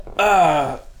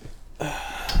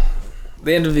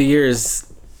The end of the year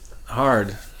is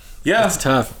hard. Yeah. It's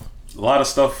tough. A lot of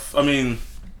stuff. I mean,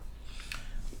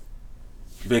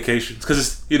 vacations.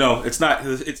 Because it's not.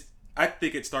 I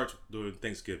think it starts during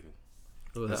Thanksgiving.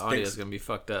 Ooh, the audio is going to be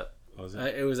fucked up. Oh, is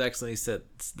it? It was actually set.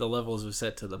 The levels were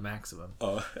set to the maximum.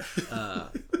 Oh.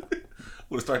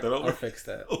 Want to start that over? I'll fix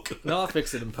that. Okay. No, I'll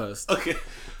fix it in post. Okay.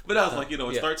 But I was like,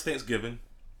 it starts Thanksgiving.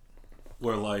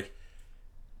 Where like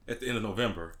at the end of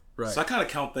November. Right. So I kind of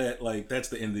count that like that's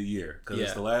the end of the year. Because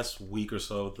it's the last week or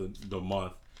so of the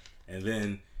month. And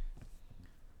then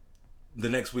the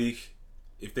next week,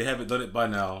 if they haven't done it by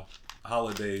now,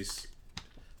 holidays,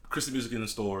 Christmas music in the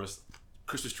stores,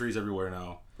 Christmas trees everywhere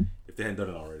now, if they hadn't done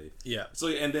it already. Yeah.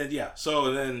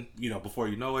 So then before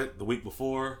you know it, the week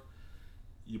before,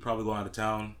 you probably go out of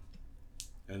town,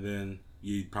 and then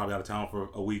you probably out of town for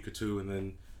a week or two, and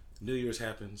then New Year's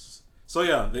happens. So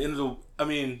yeah,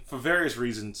 for various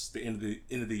reasons, the end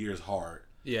of the year is hard.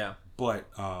 Yeah. But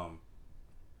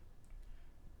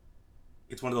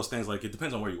it's one of those things, like, it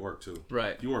depends on where you work, too.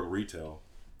 Right. If you work retail,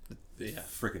 it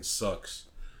freaking sucks.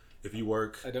 If you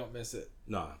work... I don't miss it.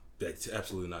 Nah, that's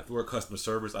absolutely not. If you work customer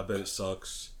service, I bet it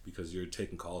sucks because you're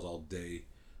taking calls all day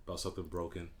about something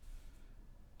broken.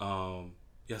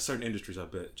 Certain industries, I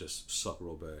bet, just suck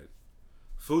real bad.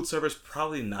 Food service,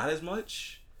 probably not as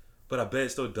much, but I bet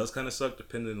it still does kind of suck,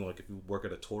 depending on, like, if you work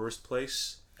at a tourist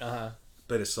place. Uh-huh. I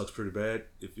bet it sucks pretty bad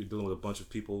if you're dealing with a bunch of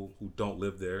people who don't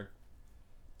live there.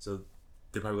 So...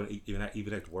 they're probably going to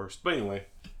even act worse. But anyway,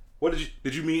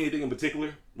 did you mean anything in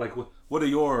particular? Like, what are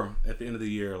your, at the end of the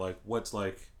year, like, what's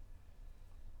like,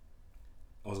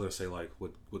 I was going to say, like,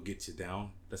 what gets you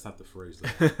down? That's not the phrase,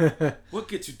 though. What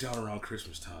gets you down around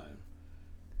Christmas time?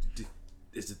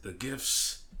 Is it the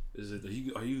gifts? Is it,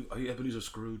 are you Ebenezer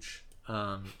Scrooge?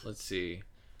 Let's see.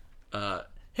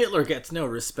 Hitler gets no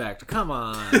respect. Come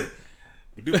on.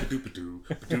 What's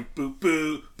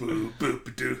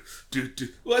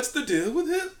the deal with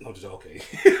him? No, just okay.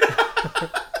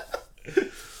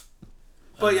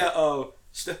 But yeah,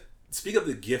 speak of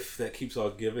the gift that keeps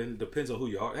on giving. Depends on who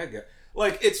you are. That guy,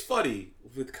 like, it's funny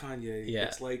with Kanye. Yeah.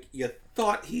 It's like you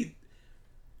thought he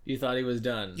was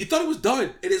done. You thought it was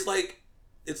done. It is like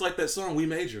it's like that song We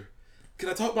Major. Can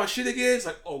I talk my shit again? It's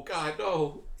like, oh God,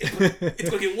 no. It's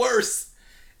gonna get worse.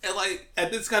 And like,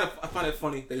 at this kind of, I find it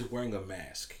funny that he's wearing a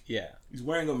mask. Yeah. He's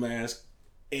wearing a mask,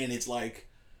 and it's like,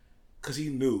 because he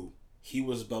knew he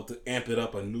was about to amp it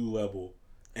up a new level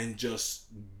and just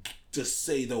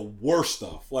say the worst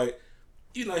stuff. Like,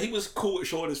 he was cool with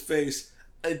showing his face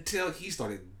until he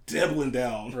started doubling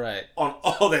down on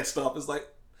all that stuff. It's like,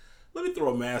 let me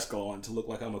throw a mask on to look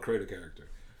like I'm a creator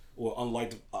character or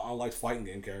unliked fighting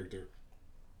game character,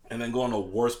 and then go on the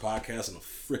worst podcast on the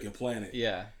freaking planet.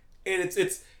 Yeah. And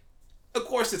it's of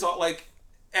course it's all like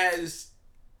here's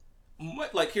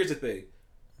the thing.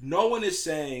 No one is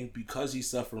saying because he's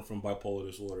suffering from bipolar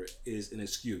disorder is an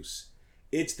excuse.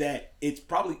 It's that it's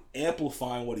probably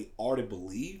amplifying what he already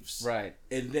believes. Right.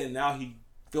 And then now he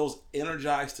feels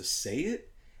energized to say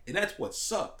it. And that's what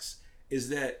sucks. Is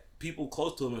that people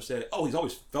close to him have said, oh, he's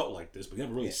always felt like this, but he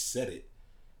never really said it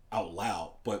out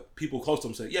loud. But people close to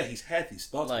him said, yeah, he's had these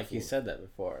thoughts like before. he said that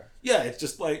before. Yeah, it's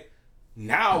just like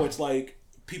now it's like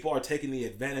people are taking the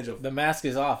advantage of... The mask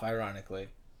is off, ironically.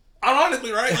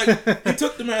 Ironically, right? Like, he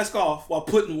took the mask off while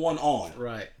putting one on.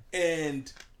 Right.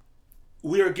 And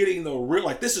we are getting the real...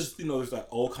 Like, this is, there's like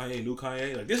old Kanye, new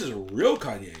Kanye. Like, this is a real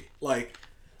Kanye. Like,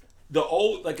 the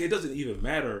old... Like, it doesn't even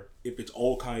matter if it's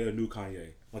old Kanye or new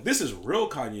Kanye. Like, this is real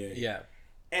Kanye. Yeah.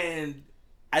 And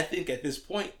I think at this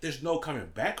point, there's no coming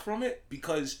back from it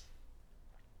because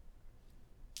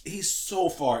he's so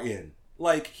far in.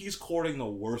 Like, he's courting the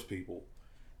worst people.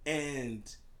 And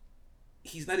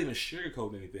he's not even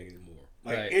sugarcoating anything anymore.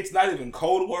 Like, It's not even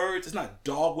code words. It's not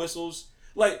dog whistles.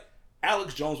 Like,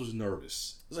 Alex Jones was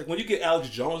nervous. It's like, when you get Alex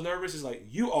Jones nervous, it's like,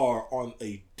 you are on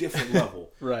a different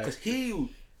level. Right. Because he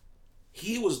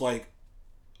was like,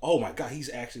 oh my God,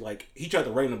 he's actually like, he tried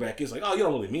to rein him back. He's like, oh, you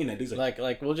don't really mean that. He's like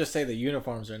we'll just say the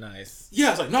uniforms are nice. Yeah,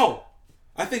 it's like, no.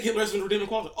 I think Hitler has been redeeming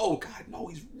qualities. Oh God, no,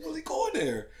 he's really going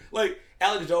there. Like,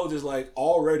 Alex Jones is like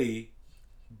already,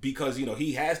 because, he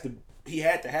had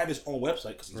to have his own website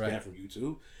because he's banned from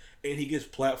YouTube. And he gets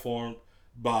platformed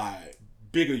by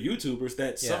bigger YouTubers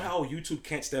that somehow YouTube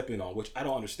can't step in on, which I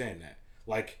don't understand that.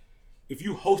 Like, if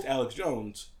you host Alex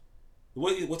Jones,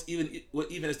 what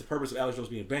even is the purpose of Alex Jones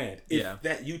being banned? If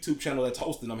that YouTube channel that's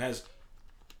hosting them has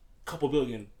a couple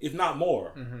billion, if not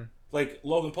more. Mm-hmm. Like,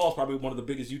 Logan Paul's probably one of the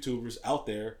biggest YouTubers out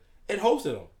there and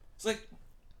hosted them. It's like,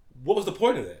 what was the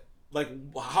point of that? Like,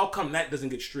 how come that doesn't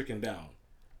get stricken down?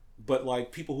 But,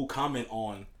 like, people who comment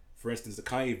on For instance, the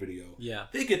Kanye video. Yeah.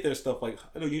 They get their stuff like,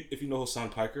 I know if you know Hassan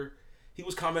Piker, he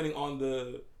was commenting on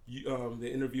the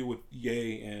interview with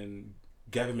Ye and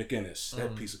Gavin McInnes,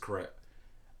 that piece of crap.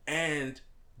 And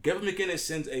Gavin McInnes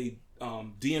sends a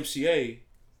DMCA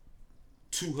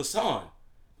to Hassan,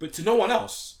 but to no one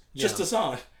else, just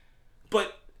Hassan.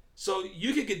 But so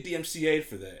you could get DMCA'd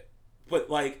for that, but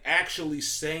like actually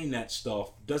saying that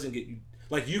stuff doesn't get you.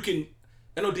 Like you can,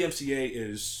 I know DMCA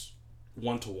is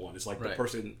 1-to-1. It's like the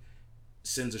person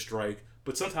sends a strike,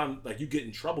 but sometimes like you get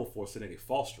in trouble for sending a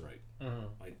false strike.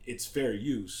 Like it's fair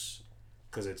use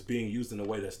because it's being used in a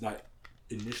way that's not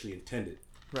initially intended.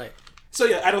 Right. So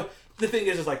yeah, I don't. The thing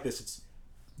is like this. It's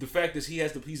the fact is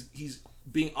he's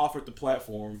being offered the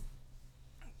platform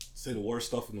to say the worst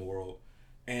stuff in the world,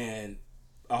 and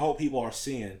I hope people are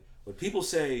seeing when people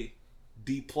say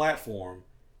deplatform,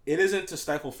 it isn't to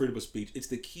stifle freedom of speech. It's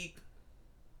to keep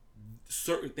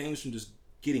certain things from just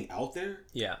getting out there.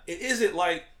 Yeah. It isn't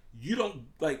like you don't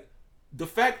like the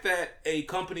fact that a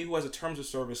company who has a terms of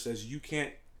service says you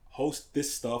can't host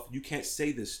this stuff, you can't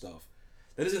say this stuff.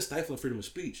 That isn't stifling freedom of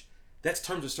speech. That's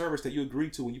terms of service that you agree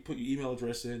to when you put your email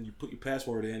address in, you put your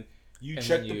password in, you and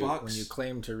check the box. When you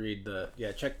claim to read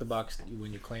check the box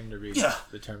when you claim to read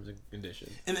the terms and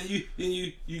conditions. And then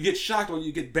you get shocked or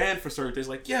you get banned for certain things.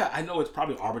 Like, yeah, I know it's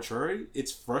probably arbitrary,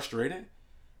 it's frustrating,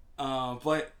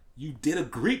 but you did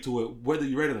agree to it whether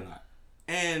you read it or not.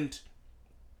 And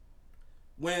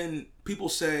when people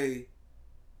say,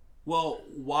 well,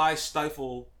 why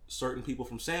stifle certain people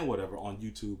from saying whatever on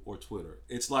YouTube or Twitter?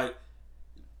 It's like,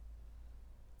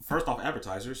 first off,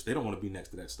 advertisers, they don't want to be next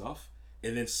to that stuff.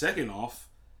 And then second off,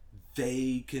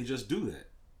 they can just do that.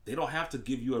 They don't have to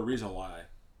give you a reason why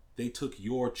they took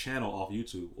your channel off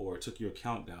YouTube or took your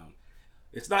account down.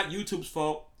 It's not YouTube's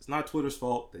fault. It's not Twitter's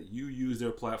fault that you use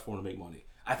their platform to make money.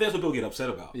 I think that's what people get upset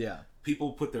about. Yeah.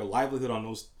 People put their livelihood on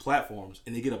those platforms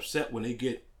and they get upset when they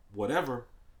get whatever,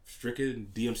 stricken,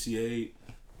 DMCA.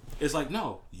 It's like,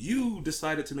 no, you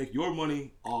decided to make your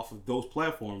money off of those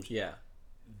platforms. Yeah.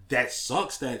 That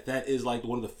sucks that is like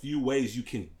one of the few ways you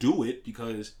can do it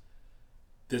because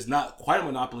there's not quite a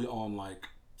monopoly on like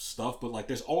stuff, but like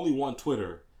there's only one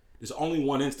Twitter, there's only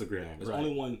one Instagram, there's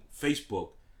only one Facebook.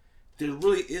 There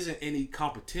really isn't any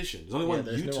competition. There's only one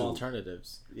there's YouTube. No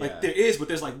alternatives. Yeah. Like there is, but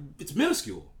there's like it's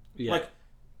minuscule. Yeah. Like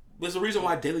there's a reason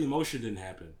why Daily Motion didn't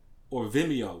happen or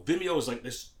Vimeo. Vimeo is like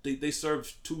this. They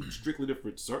serve two strictly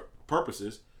different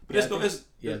purposes. But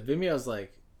Vimeo's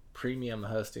like premium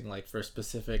hosting, like for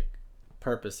specific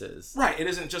purposes. Right. It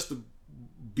isn't just the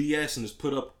BS and just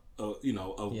put up a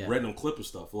random clip of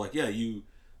stuff. Like you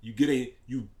get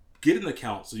an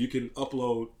account so you can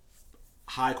upload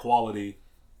high quality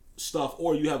stuff,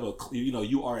 or you have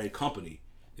you are a company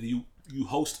and you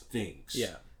host things.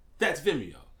 Yeah. That's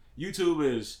Vimeo. YouTube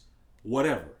is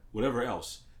whatever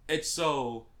else. And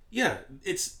so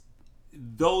it's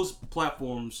those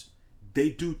platforms, they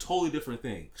do totally different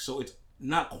things. So it's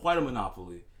not quite a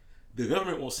monopoly. The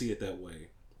government won't see it that way,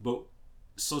 but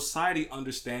society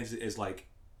understands it as like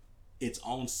its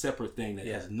own separate thing that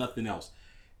has nothing else.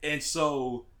 And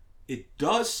so it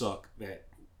does suck that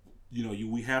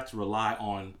we have to rely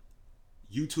on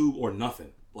YouTube or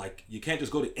nothing. Like you can't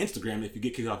just go to Instagram if you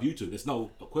get kicked off YouTube. There's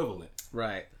no equivalent.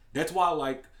 Right. That's why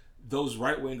like those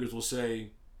right wingers will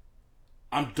say,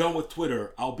 "I'm done with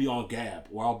Twitter. I'll be on Gab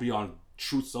or I'll be on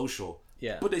Truth Social."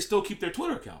 Yeah. But they still keep their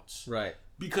Twitter accounts. Right.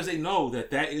 Because they know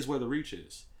that is where the reach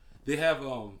is. They have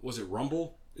was it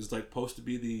Rumble? Is like supposed to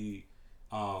be the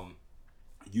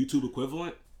YouTube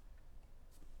equivalent.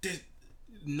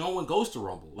 No one goes to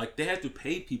Rumble. Like they have to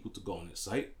pay people to go on this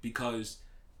site because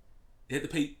they have to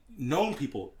pay known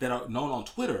people that are known on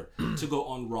Twitter to go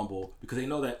on Rumble because they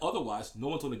know that otherwise no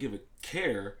one's going to give a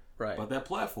care about that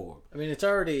platform. I mean, it's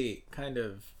already kind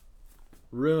of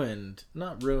ruined.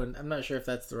 Not ruined. I'm not sure if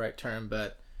that's the right term,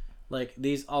 but like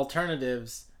these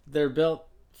alternatives, they're built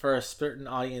for a certain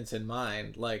audience in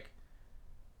mind.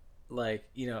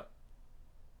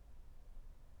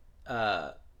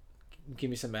 Give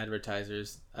me some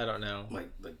advertisers. I don't know.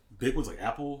 Like big ones like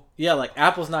Apple? Yeah, like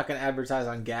Apple's not going to advertise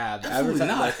on Gab. Absolutely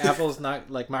not. Like Apple's not,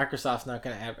 like Microsoft's not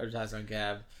going to advertise on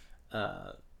Gab.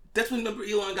 That's when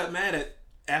Elon got mad at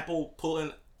Apple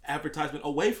pulling advertisement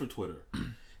away from Twitter.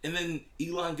 And then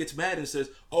Elon gets mad and says,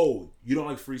 "Oh, you don't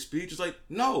like free speech?" It's like,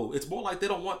 no, it's more like they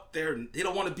don't want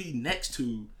to be next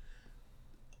to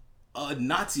a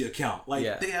Nazi account.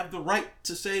 Like they have the right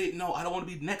to say, "No, I don't want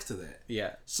to be next to that."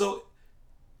 Yeah. So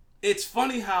it's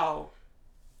funny how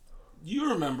you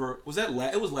remember it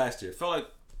was last year. It felt like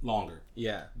longer.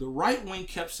 Yeah. The right wing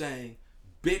kept saying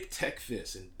big tech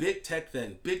this and big tech that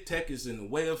and big tech is in the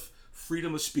way of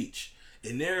freedom of speech.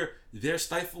 and they're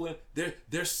stifling,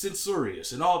 they're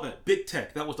censorious and all that. Big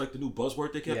tech, that was like the new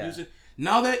buzzword they kept using.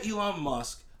 Now that Elon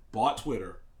Musk bought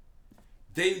Twitter,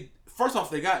 the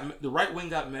right wing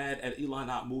got mad at Elon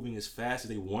not moving as fast as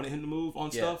they wanted him to move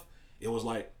on stuff. It was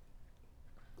like,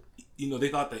 they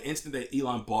thought the instant that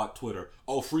Elon bought Twitter,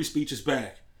 free speech is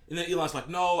back. And then Elon's like,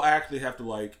 no, I actually have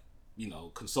to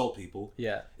consult people.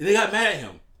 Yeah. And they got mad at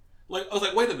him. Like, I was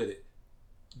like, wait a minute.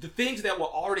 The things that were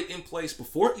already in place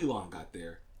before Elon got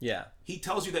there. Yeah. He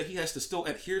tells you that he has to still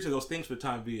adhere to those things for the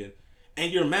time being.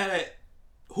 And you're mad at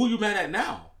who you're mad at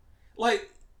now. Like.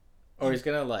 Or he's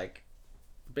going to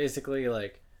basically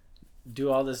do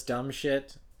all this dumb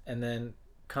shit and then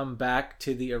come back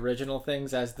to the original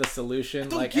things as the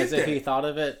solution, as if he thought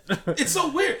of it. It's so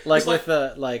weird. With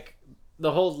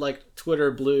the whole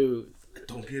Twitter blue, I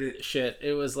don't get it. Shit.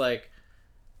 It was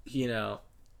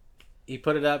he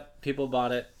put it up, people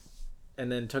bought it,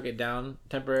 and then took it down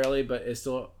temporarily, but is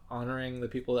still honoring the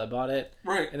people that bought it.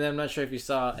 Right. And then I'm not sure if you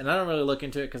saw, and I don't really look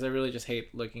into it because I really just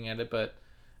hate looking at it, but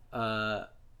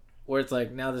where it's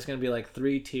now there's gonna be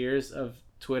 3 tiers of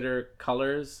Twitter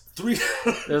colors. 3.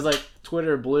 There's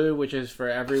Twitter blue, which is for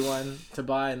everyone to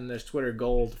buy, and there's Twitter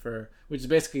gold which is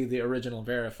basically the original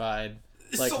verified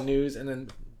news, and then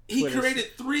he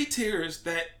created 3 tiers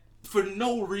that for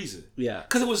no reason. Yeah.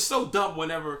 Because it was so dumb when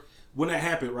that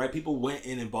happened, right? People went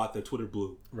in and bought their Twitter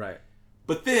blue. Right.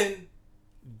 But then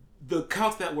the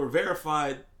accounts that were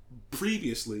verified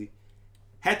previously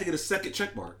had to get a second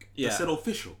check mark that said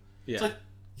official. Yeah. It's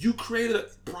you created a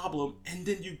problem and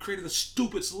then you created a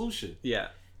stupid solution. Yeah.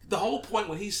 The whole point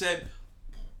when he said,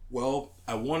 well,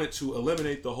 I wanted to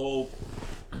eliminate the whole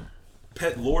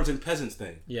pet lords and peasants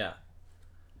thing. Yeah.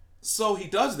 So he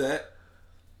does that.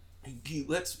 He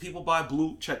lets people buy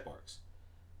blue check marks.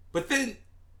 But then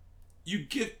you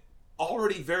give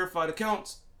already verified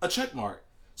accounts a check mark.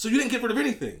 So you didn't get rid of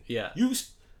anything. Yeah.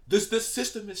 This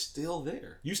system is still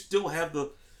there. You still have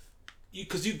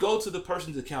because you go to the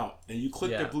person's account and you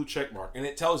click their blue check mark and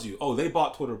it tells you, they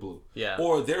bought Twitter blue. Yeah.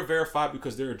 Or they're verified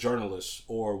because they're a journalist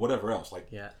or whatever else.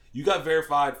 You got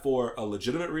verified for a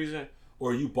legitimate reason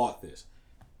or you bought this.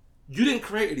 You didn't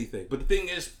create anything. But the thing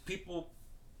is, people,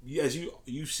 as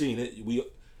you've seen it,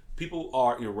 people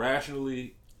are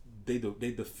irrationally, they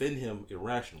defend him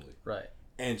irrationally. Right.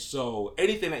 And so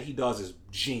anything that he does is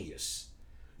genius.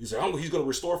 He's like, he's going to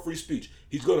restore free speech.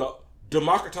 He's going to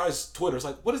democratize Twitter. It's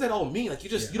what does that all mean?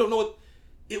 You don't know what.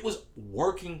 It was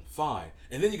working fine.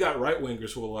 And then you got right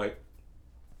wingers who are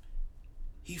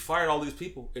he fired all these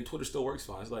people and Twitter still works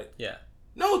fine. It's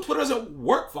no, Twitter doesn't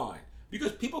work fine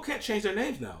because people can't change their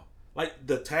names now.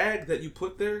 The tag that you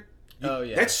put there,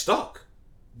 that's stuck.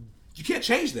 You can't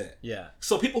change that. Yeah.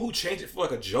 So people who change it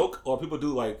for a joke, or people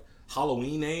do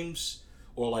Halloween names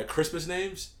or Christmas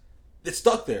names, it's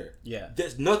stuck there. Yeah.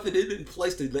 There's nothing in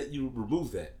place to let you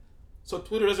remove that. So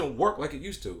Twitter doesn't work like it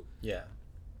used to. Yeah.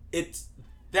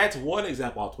 That's one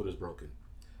example how Twitter's broken.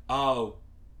 I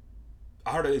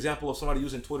heard an example of somebody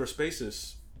using Twitter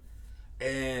Spaces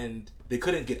and they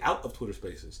couldn't get out of Twitter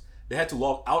Spaces. They had to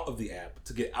log out of the app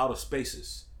to get out of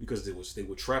Spaces because they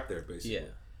were trapped there basically.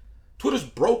 Yeah. Twitter's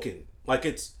broken.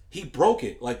 He broke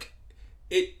it.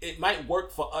 It might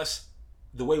work for us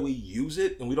the way we use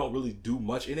it and we don't really do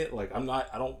much in it.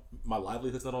 My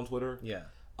livelihood's not on Twitter. Yeah.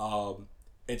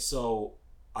 And so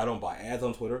I don't buy ads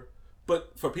on Twitter.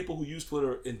 But for people who use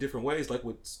Twitter in different ways,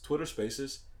 with Twitter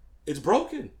Spaces, it's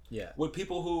broken. Yeah. With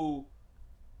people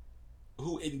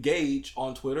who engage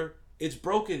on Twitter, it's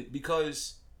broken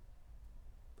because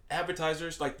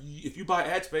advertisers, if you buy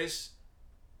ad space,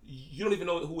 you don't even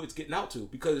know who it's getting out to,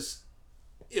 because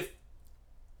if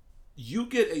you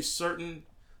get a certain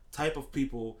type of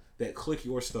people that click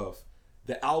your stuff,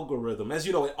 the algorithm, as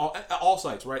you know, at all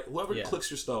sites, right? Whoever clicks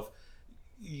your stuff,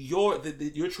 you're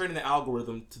training the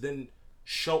algorithm to then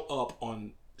show up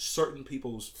on certain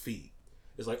people's feed.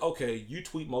 It's okay, you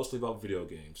tweet mostly about video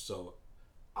games, so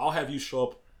I'll have you show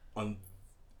up on,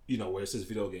 where it says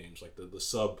video games, the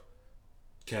sub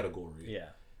category. Yeah.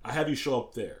 I have you show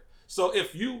up there. So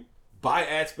if you buy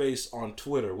ad space on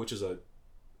Twitter, which is a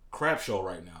crap show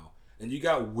right now, and you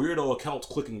got weirdo accounts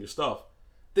clicking your stuff,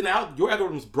 then your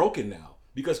algorithm's broken now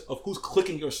because of who's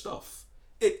clicking your stuff.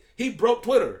 He broke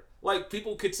Twitter.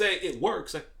 People could say it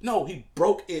works. No, he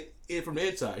broke it from the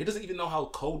inside. He doesn't even know how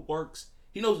code works.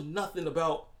 He knows nothing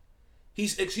about.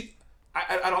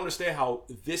 I don't understand how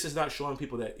this is not showing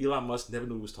people that Elon Musk never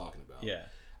knew what he was talking about. Yeah.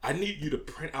 I need you to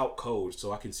print out code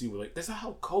so I can see that's not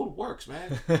how code works,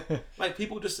 man.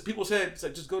 People said it's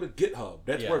just go to GitHub.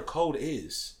 That's where code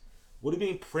is. What do you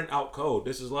mean print out code?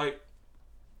 This is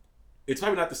it's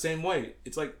probably not the same way.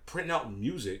 It's printing out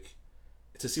music.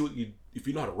 to see if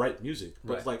you know how to write music.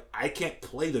 But it's like, I can't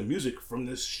play the music from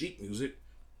this sheet music.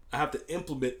 I have to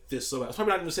implement this somewhere. It's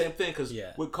probably not even the same thing, because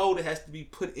with code, it has to be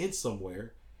put in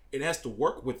somewhere. It has to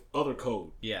work with other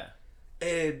code. Yeah.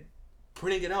 And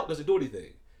printing it out doesn't do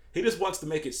anything. He just wants to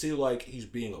make it seem like he's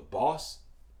being a boss,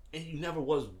 and he never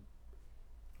was.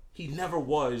 He never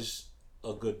was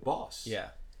a good boss. Yeah.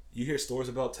 You hear stories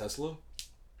about Tesla. You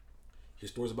hear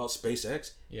stories about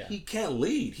SpaceX. Yeah. He can't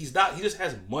lead. He's not. He just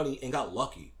has money and got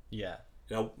lucky. Yeah.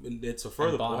 You know, and it's a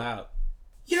further bought point. Out.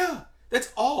 Yeah,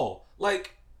 that's all.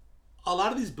 Like, a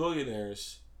lot of these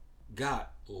billionaires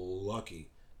got lucky.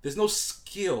 There's no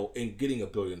skill in getting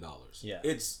 $1 billion. Yeah.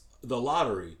 It's the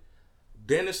lottery.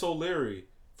 Dennis O'Leary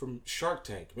from Shark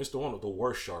Tank, Mr. One, the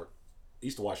worst shark. I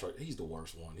used to watch Shark. He's the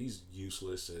worst one. He's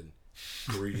useless and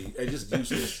greedy and just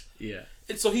useless. Yeah.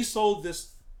 And so he sold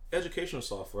this educational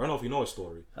software. I don't know if you know his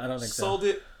story. I don't think sold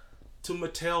it to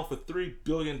Mattel for $3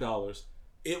 billion.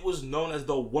 It was known as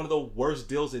one of the worst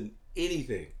deals in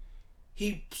anything.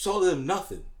 He sold them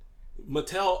nothing.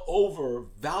 Mattel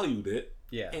overvalued it.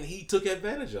 Yeah. And he took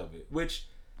advantage of it, which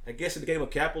I guess in the game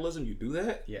of capitalism, you do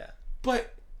that. Yeah.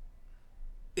 But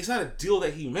it's not a deal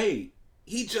that he made.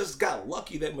 He just got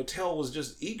lucky that Mattel was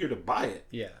just eager to buy it.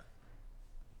 Yeah.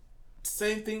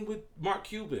 Same thing with Mark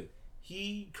Cuban.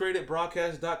 He created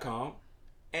broadcast.com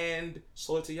and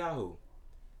sold it to Yahoo.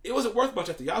 It wasn't worth much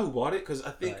after Yahoo bought it, because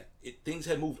I think things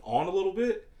had moved on a little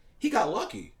bit. He got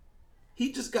lucky.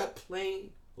 He just got plain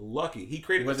lucky. He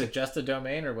created. Was it just a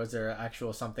domain, or was there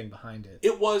actual something behind it?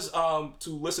 It was to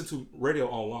listen to radio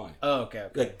online. Oh, okay.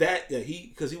 Like that. Yeah,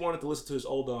 because he wanted to listen to his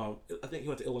old. I think he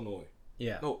went to Illinois.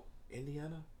 Yeah. No,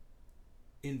 Indiana.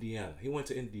 He went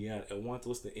to Indiana and wanted to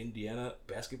listen to Indiana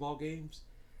basketball games,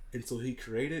 and so he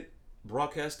created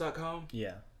broadcast.com.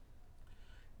 Yeah.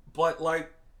 But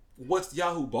like, once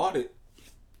Yahoo bought it,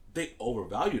 they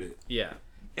overvalued it. Yeah.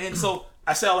 And so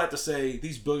I say all that to say,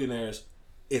 these billionaires,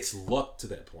 it's luck to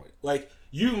that point. Like,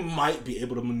 you might be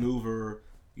able to maneuver,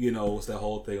 you know, it's that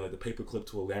whole thing, like the paperclip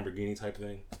to a Lamborghini type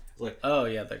thing. Like, oh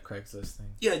yeah, that Craigslist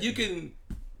thing. Yeah, you can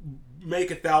make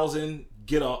 1,000,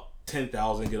 get a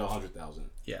 10,000, get 100,000.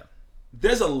 Yeah.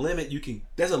 There's a limit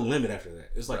there's a limit after that.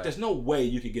 It's like, there's no way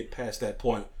you can get past that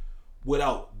point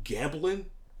without gambling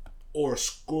or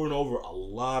screwing over a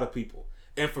lot of people.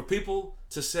 And for people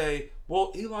to say,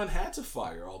 well, Elon had to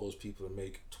fire all those people to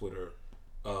make Twitter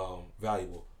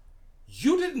valuable.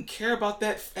 You didn't care about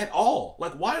that at all.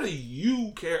 Like, why do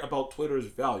you care about Twitter's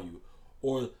value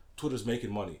or Twitter's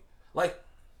making money? Like,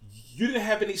 you didn't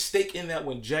have any stake in that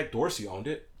when Jack Dorsey owned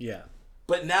it. Yeah.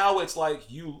 But now it's like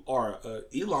you are an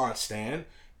Elon stan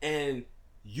and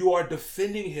you are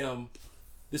defending him.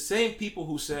 The same people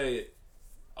who say,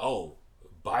 oh,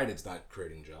 Biden's not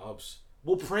creating jobs,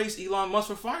 will praise Elon Musk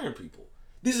for firing people.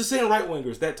 These are the same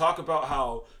right-wingers that talk about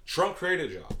how Trump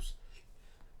created jobs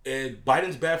and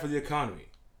Biden's bad for the economy,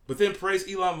 but then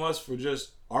praise Elon Musk for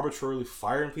just arbitrarily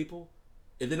firing people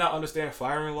and then not understand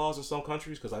firing laws in some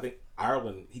countries, because I think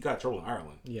Ireland, he got trouble in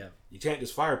Ireland. Yeah. You can't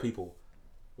just fire people.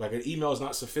 Like, an email is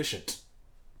not sufficient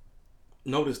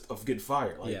notice of getting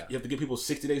fired. Like, you have to give people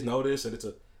 60 days notice,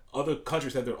 and other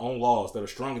countries have their own laws that are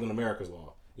stronger than America's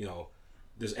law. You know,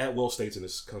 there's at-will states in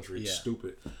this country. It's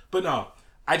stupid. But no,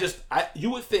 you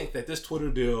would think that this Twitter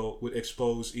deal would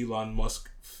expose Elon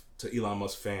Musk to Elon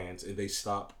Musk fans, and they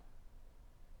stop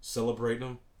celebrating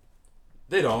him.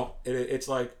 They don't. It's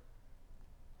like,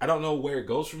 I don't know where it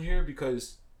goes from here,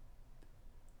 because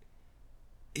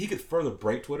he could further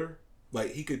break Twitter.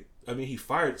 Like, he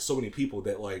fired so many people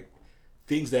that, like,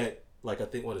 things that, like, I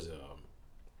think, what is it?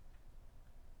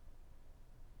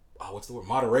 What's the word?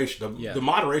 Moderation. The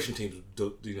moderation team's,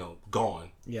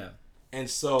 gone. Yeah. And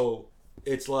so,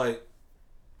 it's like,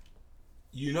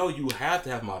 you have to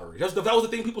have moderation. That was the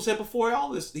thing people said before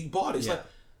all this. He bought it. It's like,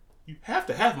 you have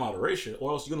to have moderation,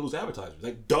 or else you're going to lose advertisers.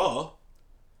 Like, duh.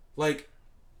 Like,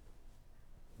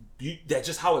 that's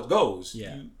just how it goes.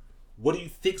 Yeah. What do you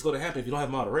think is going to happen if you don't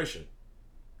have moderation?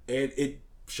 And it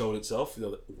showed itself.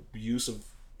 The use of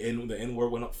the N-word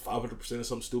went up 500% or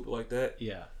something stupid like that.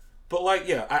 Yeah. But like,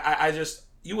 I just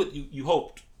I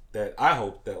hope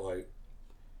that like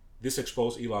this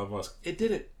exposed Elon Musk. It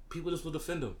didn't. People just will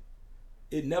defend him.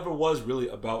 It never was really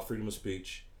about freedom of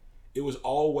speech. It was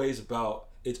always about.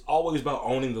 It's always about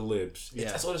owning the libs.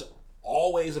 Yeah. That's what it's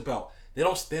always about. They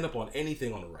don't stand up on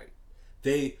anything on the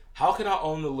right. How can I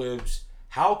own the libs?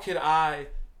 How can I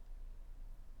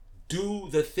do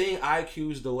the thing I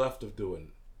accuse the left of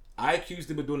doing? I accuse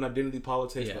them of doing identity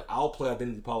politics, but I'll play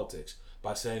identity politics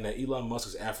by saying that Elon Musk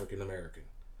is African American.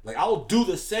 Like, I'll do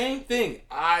the same thing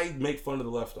I make fun of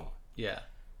the left on. Yeah.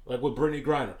 Like with Brittany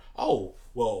Griner. Oh,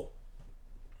 well,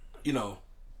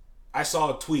 I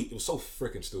saw a tweet. It was so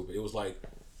freaking stupid. It was like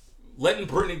letting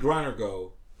Brittany Griner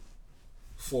go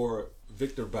for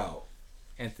Victor Bout.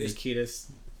 Anthony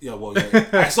Kiedis. Yeah, well, yeah.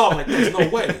 I saw him like, there's no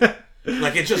way.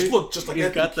 Like, it just looked just like he's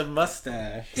got the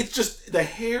mustache. It's just the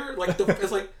hair. Like,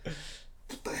 it's like,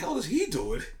 what the hell is he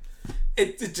doing?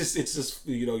 It's just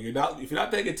you know, if you're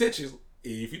not paying attention,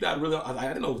 if you're not really, I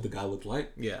didn't know what the guy looked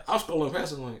like. Yeah, I was scrolling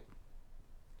past and like,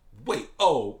 wait,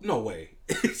 oh no way.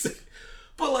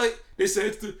 But like they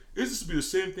said, this to be the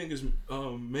same thing as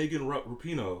Megan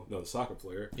Rapinoe, the soccer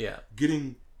player. Yeah,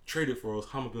 getting traded for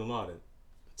Osama bin Laden.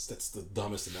 That's the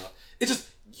dumbest amount. It's just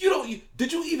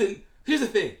did you even? Here's the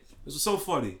thing. This was so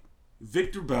funny.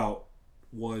 Victor Bout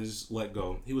was let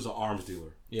go. He was an arms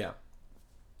dealer. Yeah.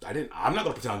 I'm not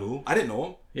gonna pretend I knew him. I didn't know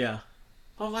him. Yeah.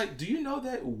 I was like, do you know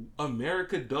that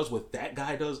America does what that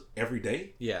guy does every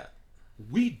day? Yeah.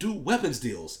 We do weapons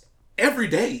deals every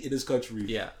day in this country.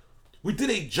 Yeah. We did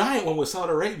a giant one with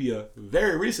Saudi Arabia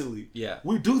very recently. Yeah.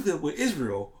 We do them with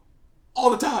Israel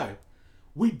all the time.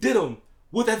 We did them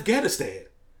with Afghanistan.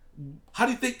 How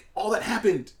do you think all that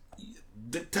happened?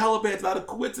 The Taliban's not a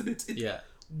coincidence.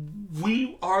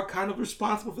 We are kind of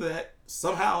responsible for that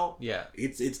somehow. Yeah.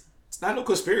 It's not no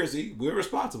conspiracy. We're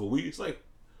responsible. We might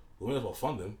as well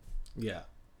fund them. Yeah.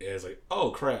 And it's like, oh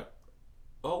crap.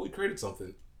 Oh, we created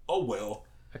something. Oh well.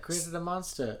 I created a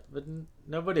monster, but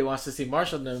nobody wants to see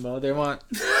Marshall no more. They want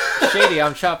Shady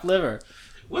on chopped liver.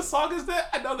 What song is that?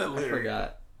 I know that lyric.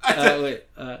 I forgot. Wait.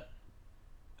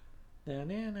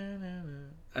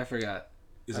 I forgot.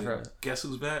 Guess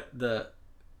Who's Back? Yeah.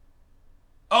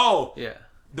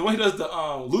 The one he does the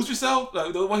Lose Yourself?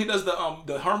 The one he does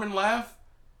the Herman laugh?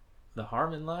 The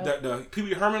Harmon laugh? The Pee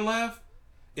Wee Herman laugh?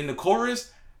 In the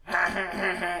chorus?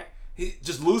 He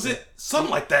just lose it?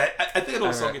 Something like that. I think I know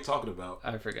what song you're talking about.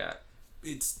 I forgot.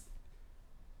 It's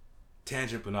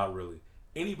tangent, but not really.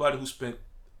 Anybody who spent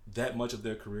that much of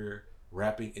their career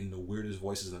rapping in the weirdest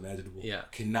voices imaginable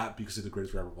cannot be considered the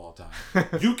greatest rapper of all time.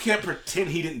 You can't pretend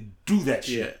he didn't do that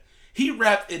shit. Yeah. He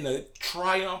rapped in the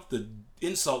Triumph, the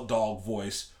Insult Dog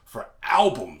voice for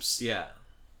albums. Yeah.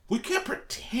 We can't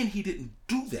pretend he didn't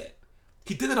do that.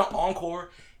 He did it on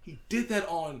Encore. He did that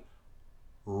on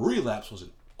Relapse, was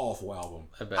an awful album.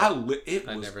 I bet.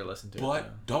 I never listened to it.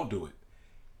 But don't do it.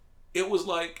 It was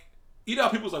like, you know how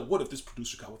people was like, what if this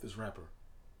producer got with this rapper?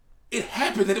 It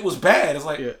happened and it was bad. It's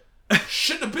like,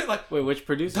 shouldn't have been like. Wait, which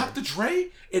producer? Dr. Dre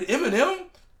and Eminem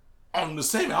on the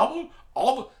same album?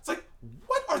 It's like,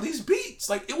 what are these beats?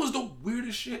 Like, it was the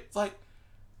weirdest shit. It's like,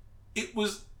 it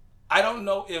was, I don't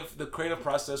know if the creative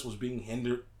process was being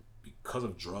hindered because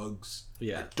of drugs.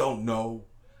 Yeah. I don't know.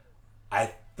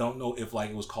 I don't know if like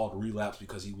it was called Relapse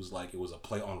because he was like, it was a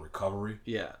play on recovery.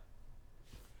 Yeah.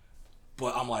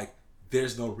 But I'm like,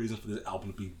 there's no reason for this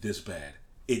album to be this bad.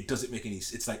 It doesn't make any,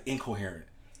 it's like incoherent.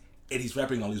 And he's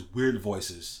rapping on these weird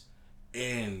voices.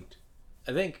 And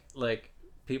I think like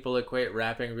people equate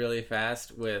rapping really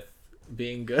fast with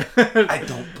being good. I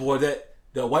don't, boy,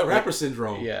 the white rapper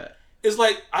syndrome. Yeah. It's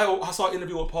like, I saw an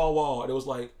interview with Paul Wall and it was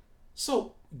like,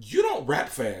 so you don't rap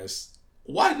fast.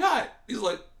 Why not? He's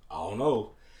like, I don't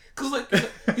know. Because like,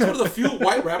 he's one of the few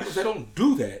white rappers that don't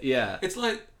do that. Yeah. It's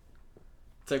like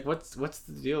what's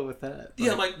the deal with that?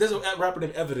 Yeah, like there's a rapper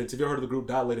named Evidence. Have you ever heard of the group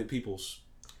Dilated Peoples?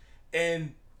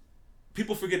 And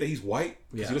people forget that he's white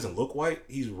because he doesn't look white.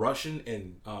 He's Russian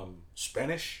and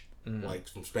Spanish, like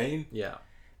from Spain. Yeah.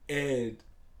 And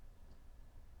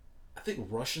I think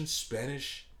Russian,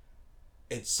 Spanish,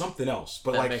 and something else.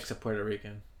 But that like makes a Puerto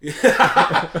Rican.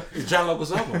 John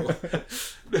Leguizamo.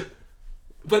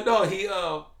 But no,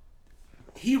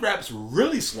 he raps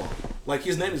really slow. Like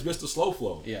his name is Mr. Slow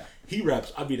Flow. Yeah. He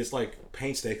raps, I mean, it's like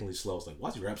painstakingly slow. It's like, why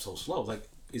does he rap so slow? Like,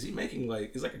 is he making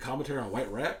like, it's like a commentary on white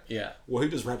rap? Yeah. Where he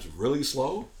just raps really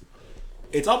slow?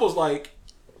 It's almost like,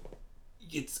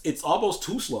 it's almost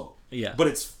too slow. Yeah.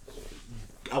 But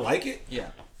I like it. Yeah.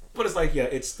 But it's like,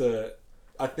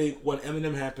 I think when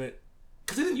Eminem happened,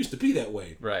 because it didn't used to be that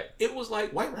way. Right. It was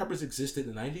like white rappers existed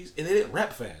in the 90s and they didn't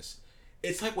rap fast.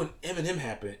 It's like when Eminem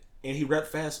happened and he rapped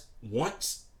fast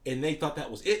once and they thought that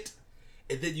was it.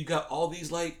 And then you got all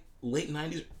these like late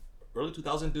 90s, early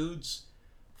 2000 dudes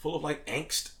full of like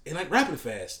angst and like rapping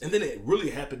fast. And then it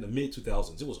really happened in the mid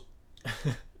 2000s. It was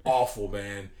awful,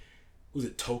 man. Was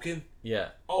it Token? Yeah.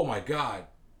 Oh my God.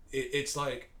 It's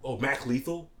like, Mac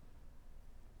Lethal.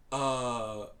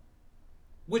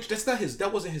 Which that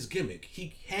wasn't his gimmick.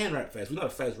 He can rap fast. We're not a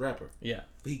fast rapper. Yeah.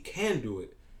 But he can do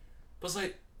it. But it's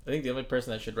like, I think the only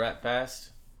person that should rap fast,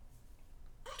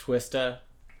 Twista,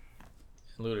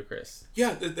 and Ludacris.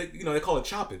 Yeah, they call it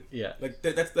chopping. Yeah. Like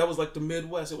that was like the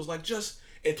Midwest. It was like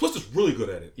and Twista's really good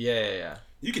at it. Yeah.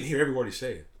 You can hear every word he's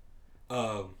saying.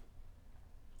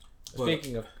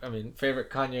 Speaking of, I mean, favorite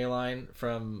Kanye line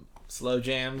from Slow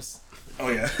Jams. Oh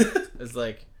yeah. It's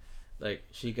like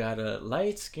she got a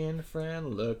light skinned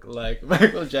friend look like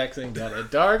Michael Jackson, got a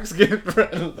dark skinned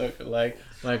friend look like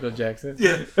Michael Jackson.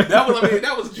 Yeah,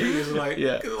 that was genius. Like,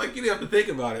 yeah, like you didn't have to think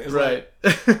about it. It's right.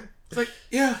 It's like,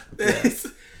 it's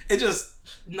just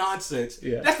nonsense.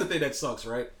 Yeah, that's the thing that sucks,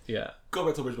 right? Yeah. Go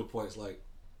back to original points. Like,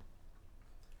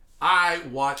 I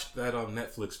watched that on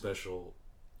Netflix special.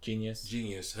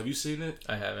 Genius. Have you seen it?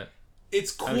 I haven't.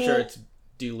 It's cool. I'm sure it's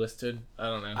delisted. I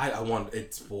don't know. I want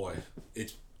it's boy.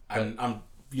 It's I'm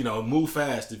move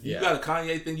fast. If you got a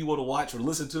Kanye thing you want to watch or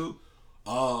listen to,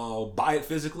 buy it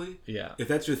physically. Yeah. If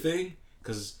that's your thing,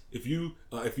 because if you're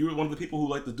one of the people who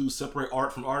like to do separate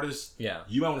art from artists,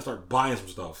 you might want to start buying some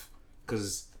stuff.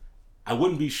 Because I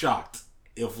wouldn't be shocked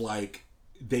if like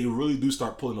they really do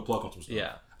start pulling the plug on some stuff.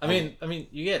 Yeah. I mean,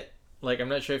 you get like I'm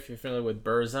not sure if you're familiar with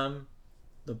Burzum.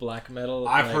 The black metal.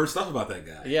 I've heard stuff about that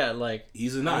guy. Yeah, like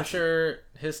he's a Nazi. I'm sure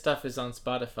his stuff is on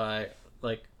Spotify,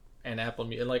 like and Apple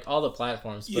Music, like all the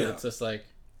platforms. But it's just like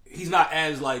he's not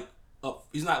as like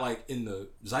he's not like in the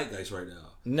zeitgeist right now.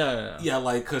 No. Yeah,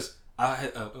 like because I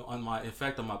had on my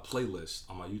playlist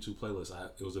on my YouTube playlist,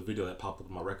 it was a video that popped up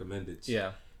in my recommended. Yeah,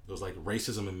 it was like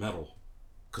racism in metal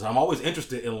because I'm always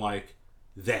interested in like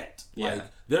that. Like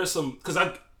there's some because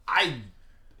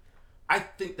I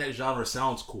think that genre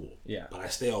sounds cool. Yeah. But I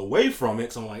stay away from it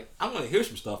because I'm like, I'm going to hear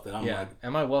some stuff that I'm like...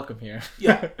 Am I welcome here?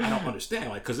 I don't understand.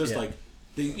 Like, because it's like,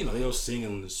 they'll sing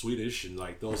in Swedish and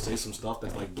like they'll say some stuff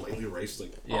that's like blatantly racist.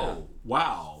 Like, oh,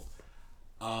 wow.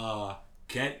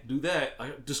 Can't do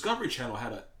that. Discovery Channel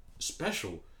had a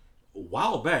special a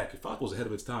while back. It felt like it was ahead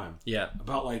of its time. Yeah.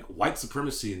 About like white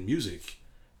supremacy in music.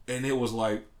 And it was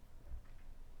like,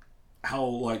 how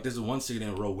like, there's one singer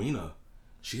named Rowena.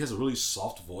 She has a really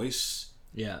soft voice.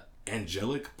 Yeah.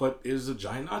 Angelic, but is a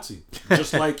giant Nazi.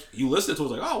 Just like you listen to it,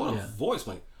 it's like, oh, what a voice.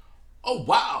 Like, oh,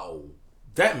 wow.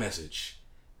 That message.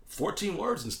 14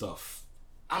 words and stuff.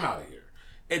 I'm out of here.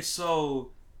 And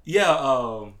so,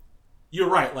 you're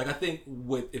right. Like, I think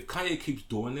if Kanye keeps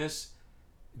doing this,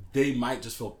 they might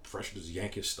just feel pressure to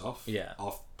yank his stuff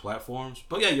off platforms.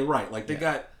 But yeah, you're right. Like, they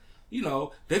got,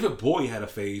 David Bowie had a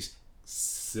phase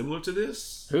similar to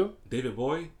this. Who? David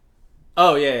Bowie.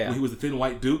 Oh, yeah. When he was the Thin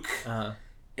White Duke. Uh-huh.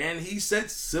 And he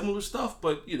said similar stuff,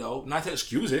 but, not to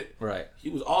excuse it. Right. He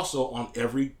was also on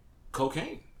every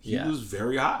cocaine. He was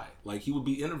very high. Like, he would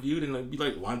be interviewed and it'd be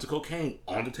like lines of cocaine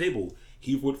on the table.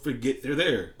 He would forget they're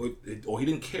there. Or he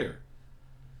didn't care.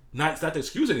 It's not to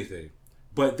excuse anything.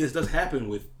 But this does happen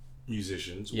with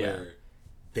musicians where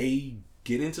they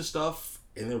get into stuff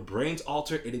and their brains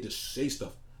alter and they just say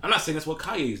stuff. I'm not saying that's what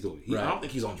Kanye is doing. I don't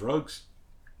think he's on drugs.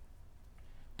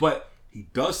 But... he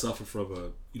does suffer from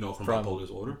from bipolar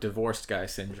disorder, divorced guy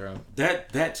syndrome.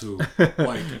 That too,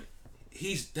 like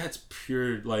that's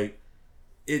pure like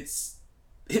it's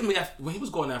hit me after, when he was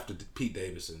going after Pete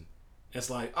Davidson. It's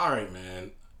like, all right,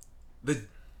 man,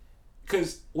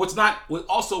 because what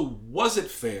also wasn't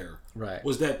fair, right,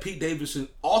 was that Pete Davidson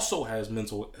also has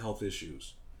mental health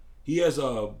issues. He has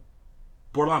a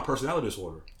borderline personality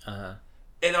disorder,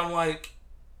 and I'm like,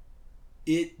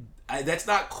 that's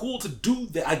not cool to do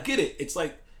that. I get it. It's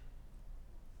like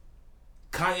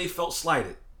Kanye felt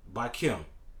slighted by Kim.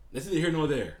 That's neither here nor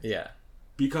there. Yeah.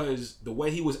 Because the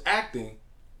way he was acting,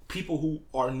 people who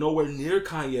are nowhere near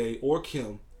Kanye or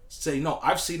Kim say, no,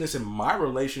 I've seen this in my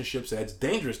relationships that's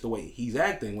dangerous the way he's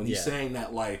acting when he's saying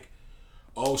that like,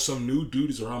 oh, some new dude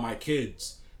is around my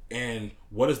kids and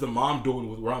what is the mom doing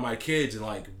with around my kids and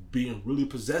like being really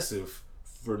possessive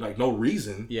for like no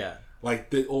reason. Yeah.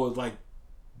 Like or like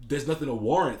there's nothing to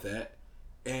warrant that,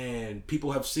 and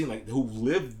people have seen like who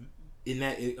live in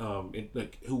that,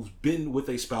 like who've been with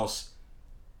a spouse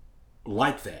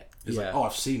like that. It's like, oh,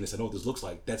 I've seen this. I know what this looks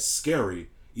like. That's scary.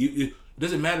 It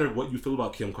doesn't matter what you feel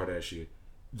about Kim Kardashian.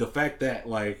 The fact that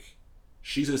like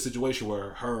she's in a situation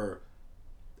where her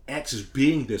ex is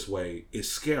being this way is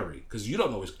scary because you don't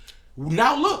know his.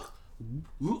 Now look,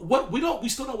 we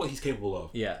still know what he's capable of.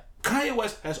 Yeah, Kanye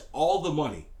West has all the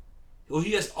money. Well,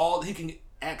 he can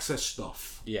access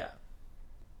stuff. Yeah.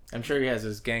 I'm sure he has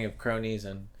his gang of cronies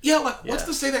and... yeah, like, what's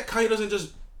to say that Kanye doesn't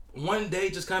just one day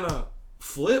just kind of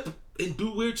flip and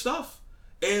do weird stuff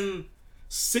and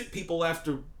sick people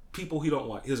after people he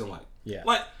doesn't like. Yeah.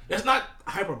 Like, that's not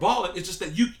hyperbolic. It's just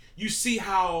that you see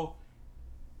how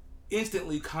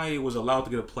instantly Kanye was allowed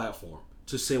to get a platform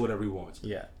to say whatever he wants.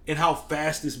 Yeah. And how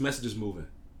fast this message is moving.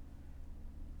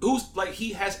 Who's, like,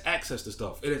 he has access to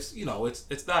stuff. And it's,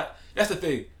 it's not... that's the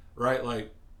thing. Right, like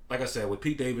I said, with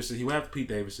Pete Davidson, he went after Pete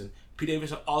Davidson. Pete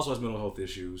Davidson also has mental health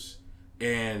issues,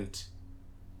 and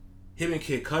him and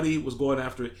Kid Cudi was going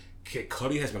after it. Kid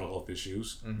Cudi has mental health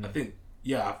issues. I think,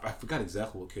 I forgot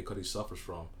exactly what Kid Cudi suffers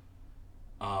from.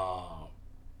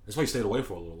 That's why he stayed away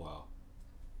for a little while.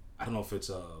 I don't know if it's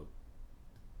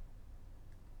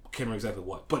can't remember exactly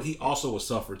what, but he also was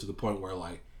suffered to the point where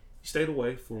like he stayed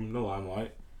away from the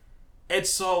limelight, and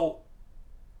so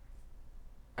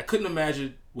I couldn't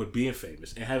imagine with being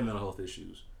famous and having mental health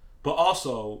issues, but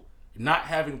also not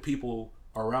having people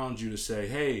around you to say,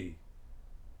 "Hey,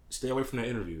 stay away from that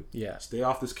interview. Yeah, stay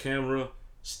off this camera.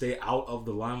 Stay out of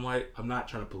the limelight. I'm not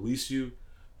trying to police you."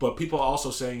 But people are also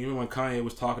saying, even when Kanye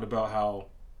was talking about how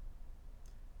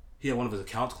he had one of his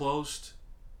accounts closed,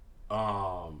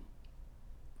 about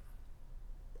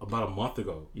a month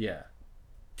ago. Yeah.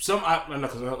 Like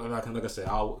I said,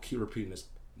 I'll keep repeating this.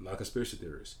 I'm not a conspiracy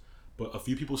theorist, but a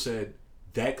few people said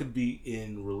that could be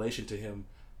in relation to him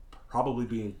probably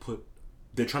being put.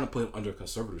 They're trying to put him under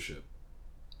conservatorship.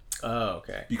 Oh,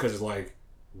 okay. Because it's like,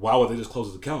 why would they just close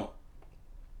his account?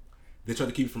 They try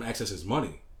to keep him from accessing his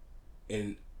money,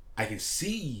 and I can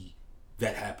see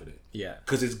that happening. Yeah.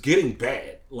 Because it's getting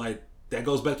bad. Like, that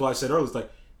goes back to what I said earlier. It's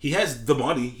like, he has the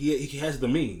money. He has the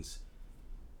means.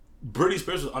 Britney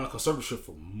Spears was on a conservatorship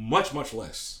for much, much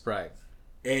less. Right.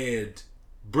 And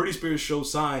Britney Spears showed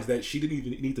signs that she didn't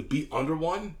even need to be under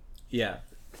one. Yeah.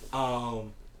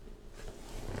 And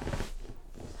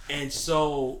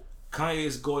so Kanye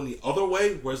is going the other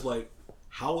way, where it's like,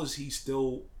 how is he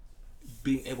still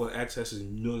being able to access his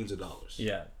millions of dollars?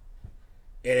 Yeah.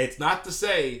 And it's not to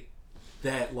say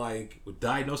that, like, with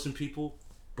diagnosing people,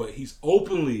 but he's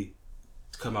openly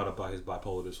come out about his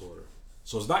bipolar disorder.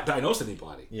 So it's not diagnosing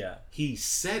anybody. Yeah. He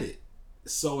said it.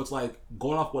 So it's like,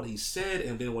 going off what he said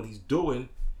and then what he's doing,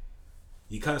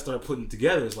 you kind of start putting it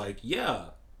together. It's like, yeah,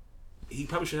 he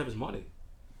probably should have his money.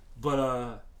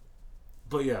 But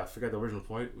yeah, I forgot the original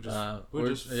point. We're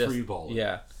just free balling.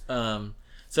 Yeah. So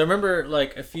I remember,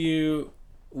 like, a few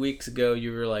weeks ago,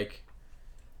 you were, like,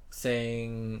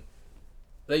 saying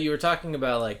that you were talking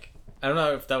about, like, I don't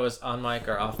know if that was on mic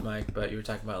or off mic, but you were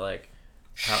talking about, like,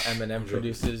 how Eminem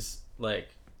produces, like,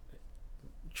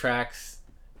 tracks,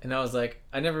 and I was like,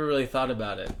 I never really thought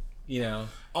about it, you know?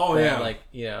 Oh, yeah. Like,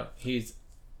 you know,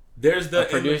 there's the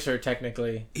producer,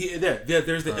 technically.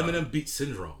 There's the Eminem beat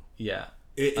syndrome. Yeah.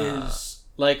 It is...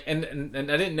 like, and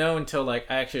I didn't know until, like,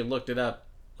 I actually looked it up,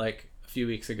 like, a few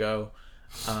weeks ago,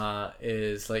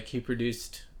 is, like, he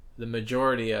produced the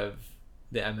majority of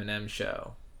the Eminem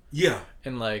show. Yeah.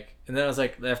 And then I was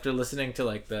like, after listening to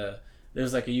like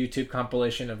there's like a YouTube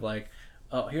compilation of like,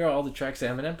 oh, here are all the tracks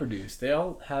that Eminem produced. They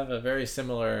all have a very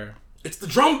similar. It's the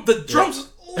drums.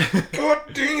 Oh,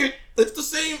 God dang it! It's the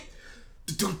same.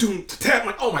 Doom doom tap.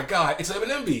 Like, oh my God, it's an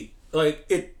Eminem beat. Like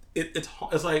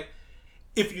it's like,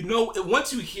 if you know it,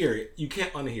 once you hear it, you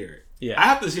can't unhear it. Yeah. I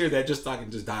have to hear that just so I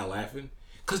can just die laughing,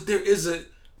 because there is a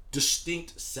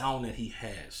distinct sound that he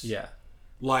has. Yeah.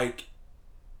 Like,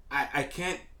 I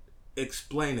can't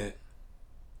explain it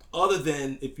other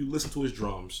than if you listen to his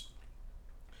drums,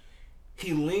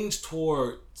 he leans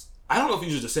towards, I don't know if he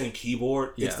uses the same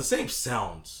keyboard. Yeah. It's the same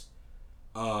sounds.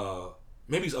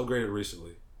 Maybe he's upgraded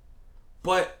recently,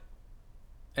 but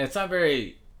it's not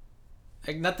very,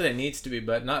 like, not that it needs to be,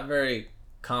 but not very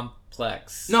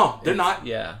complex. No, they're not.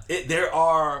 Yeah.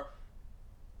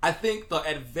 I think the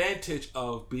advantage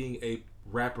of being a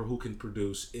rapper who can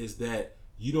produce is that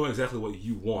you know exactly what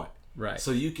you want. Right.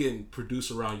 So you can produce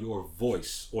around your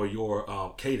voice or your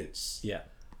cadence. Yeah.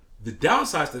 The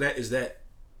downside to that is that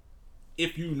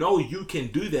if you know you can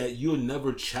do that, you'll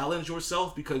never challenge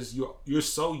yourself, because you're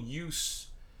so used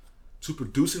to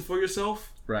producing for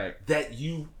yourself. Right. That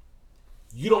you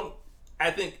don't. I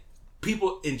think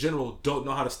people in general don't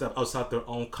know how to step outside their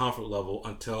own comfort level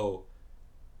until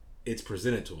it's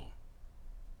presented to them.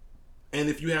 And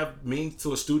if you have means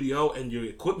to a studio and your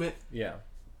equipment, yeah,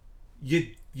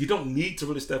 you don't need to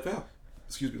really step out.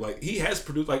 Excuse me. Like, he has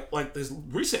produced, like his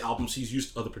recent albums, he's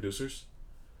used other producers,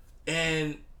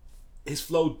 and his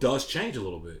flow does change a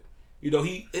little bit. You know,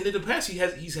 and in the past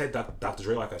he's had Dr.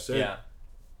 Dre, like I said. Yeah.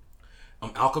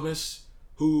 Alchemist,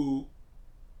 who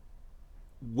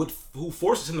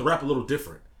forces him to rap a little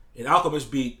different. An Alchemist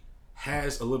beat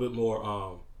has a little bit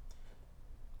more.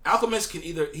 Alchemist can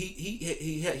either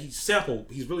he's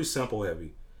really sample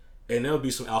heavy, and there'll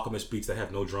be some Alchemist beats that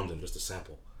have no drums and just a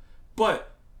sample,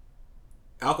 but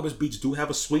Alchemist beats do have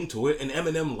a swing to it, and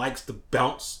Eminem likes to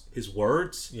bounce his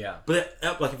words. Yeah. But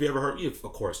like, if you ever heard,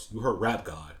 of course you heard Rap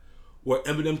God, where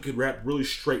Eminem could rap really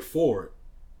straightforward,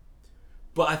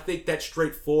 but I think that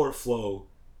straightforward flow,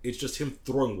 it's just him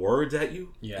throwing words at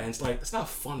you. Yeah. And it's like, it's not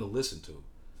fun to listen to.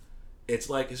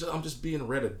 It's like, I'm just being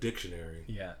read a dictionary.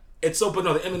 Yeah. It's so, but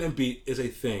no, the Eminem beat is a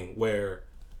thing where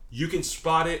you can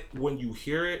spot it when you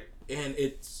hear it, and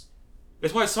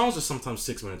that's why songs are sometimes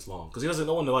 6 minutes long, because he doesn't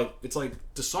know when to like. It's like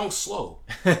the song's slow.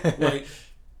 Like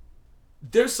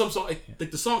there's some song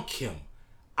like the song Kim.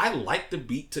 I like the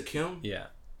beat to Kim. Yeah.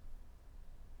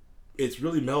 It's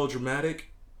really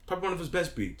melodramatic. Probably one of his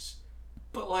best beats.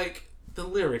 But like the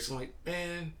lyrics, I'm like,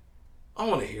 man, I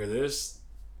want to hear this.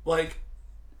 Like,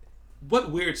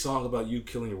 what weird song about you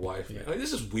killing your wife, man? Like,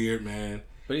 this is weird, man.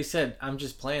 But he said, "I'm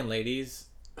just playing, ladies."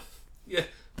 Yeah,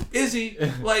 is he?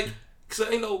 Like, cause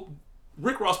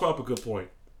Rick Ross brought up a good point.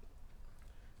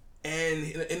 And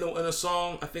in a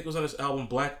song, I think it was on his album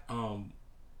Black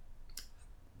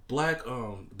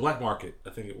Market, I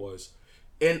think it was.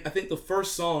 And I think the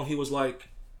first song he was like,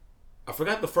 I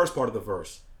forgot the first part of the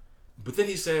verse, but then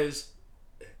he says,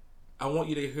 "I want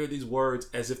you to hear these words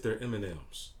as if they're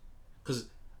Eminem's," because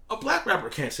a black rapper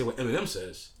can't say what Eminem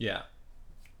says. Yeah.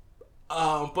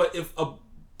 But if a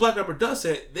black rapper does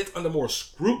say it, it's under more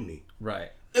scrutiny.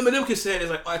 Right. Eminem can say it as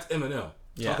like, "Oh, it's Eminem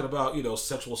talking about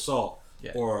sexual assault."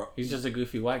 Yeah. Or he's just a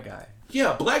goofy white guy.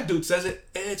 Yeah, black dude says it,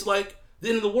 and it's like the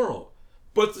end of the world.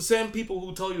 But it's the same people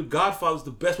who tell you Godfather's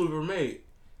the best movie ever made,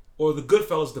 or The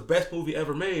Goodfellas is the best movie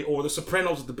ever made, or The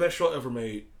Sopranos is the best show ever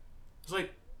made. It's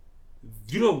like,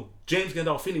 James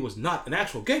Gandolfini was not an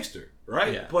actual gangster,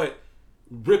 right? Yeah. But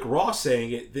Rick Ross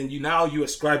saying it, then you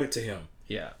ascribe it to him.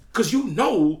 Yeah. Because you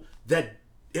know that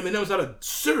Eminem's not a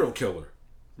serial killer.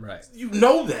 Right. You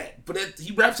know that. But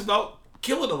he raps about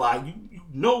killing a lot. You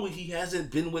know he hasn't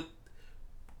been with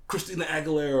Christina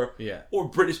Aguilera or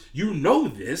British. You know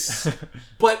this.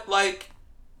 But like,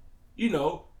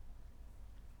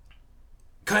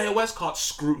 Kanye West caught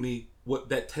scrutiny with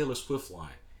that Taylor Swift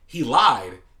line. He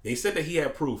lied. They said that he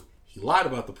had proof. He lied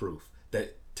about the proof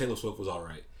that Taylor Swift was all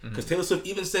right. Because Taylor Swift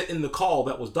even said in the call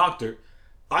that was doctored,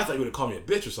 "I thought you would have called me a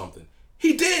bitch or something."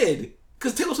 He did.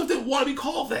 Because Taylor Swift didn't want to be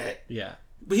called that. Yeah.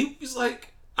 But he's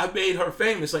like, "I made her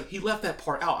famous." Like, he left that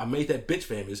part out. "I made that bitch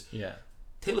famous." Yeah.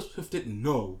 Taylor Swift didn't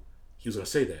know he was going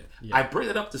to say that. Yeah. I bring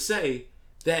it up to say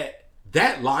that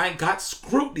line got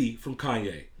scrutiny from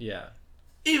Kanye. Yeah.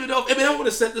 Even though if Eminem would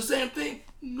have said the same thing,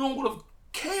 no one would have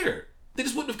cared. They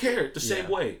just wouldn't have cared the same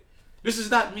way. This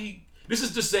is not me. This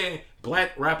is just saying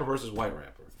black rapper versus white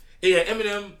rapper. And yeah,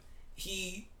 Eminem,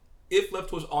 if left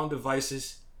to his own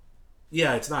devices,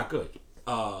 it's not good.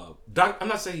 I'm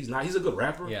not saying he's not. He's a good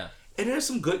rapper. Yeah. And there's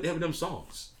some good Eminem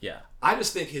songs. Yeah. I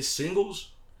just think his singles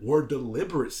were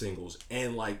deliberate singles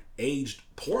and like aged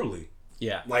poorly.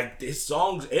 Yeah. Like his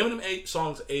songs, Eminem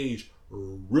songs aged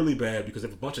really bad because they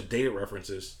have a bunch of dated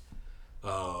references.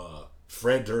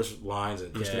 Fred Durst lines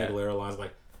and Christina Aguilera lines,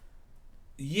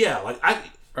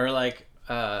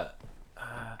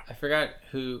 I forgot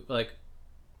who, like,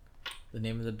 the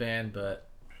name of the band, but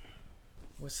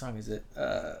what song is it?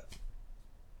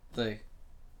 Like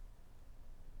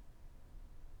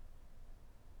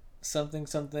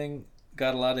something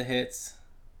got a lot of hits.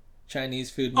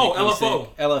 Chinese food.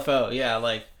 LFO. LFO, yeah,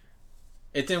 like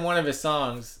it's in one of his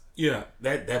songs. Yeah,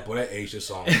 that aged his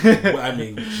song. I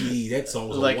mean, gee, that song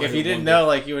was like if you didn't know,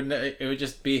 like you would know, it would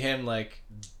just be him like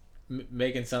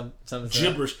making some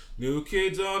gibberish. New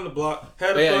Kids on the Block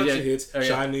had a bunch of hits.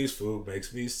 Chinese food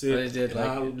makes me sick. They did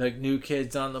like New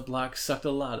Kids on the Block sucked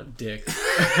a lot of dick.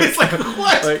 It's like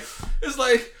what? It's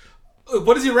like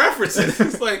what is he referencing?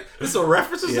 It's like it's a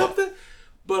reference or something.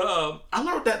 But I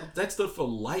learned that stood for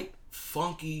light,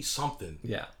 funky something.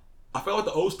 Yeah, I forgot what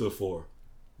the O stood for.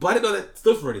 But I didn't know that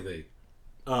stood for anything.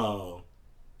 I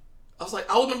was like,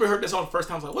 I remember heard this song the first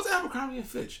time. I was like, what's Abercrombie and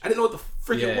Fitch? I didn't know what the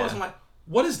freak it was. I'm like,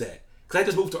 what is that? Because I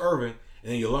just moved to Irving,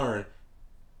 and then you learn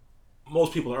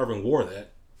most people in Irving wore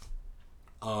that.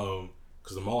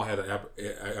 Because the mall had an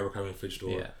Abercrombie and Fitch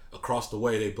store. Yeah. Across the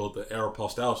way, they built the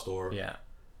Aeropostale store. Yeah.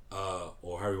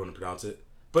 Or however you want to pronounce it.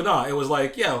 But no, it was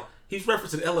like, he's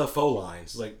referencing LFO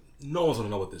lines. Like, no one's going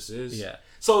to know what this is. Yeah.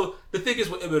 So the thing is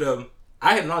with Eminem,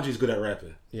 I had knowledge he's good at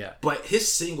rapping. Yeah. But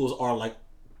his singles are like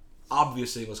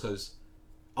obvious singles because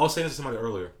I was saying this to somebody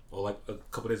earlier or like a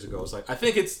couple days ago. It's like I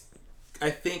think it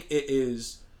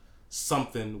is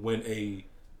something when a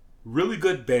really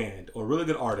good band or really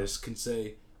good artist can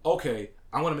say, "Okay,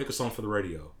 I want to make a song for the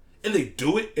radio," and they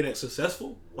do it and it's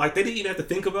successful. Like they didn't even have to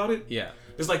think about it. Yeah.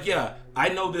 It's like, I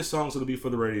know this song's gonna be for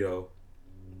the radio,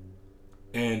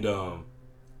 and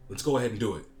let's go ahead and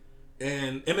do it.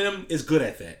 And Eminem is good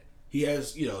at that. He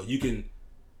has, you can.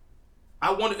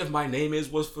 I wonder if My Name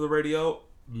was for the radio.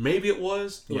 Maybe it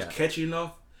was. It was catchy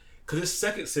enough. Because his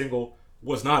second single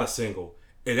was not a single.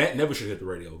 And that never should hit the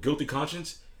radio. Guilty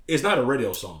Conscience is not a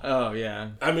radio song. Oh,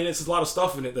 yeah. I mean, it's a lot of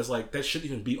stuff in it that's like, that shouldn't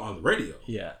even be on the radio.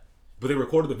 Yeah. But they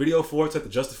recorded the video for it, so to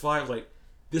justify it. Like,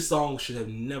 this song should have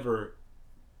never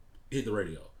hit the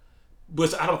radio.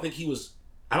 But I don't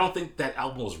think that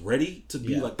album was ready to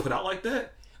be like put out like that.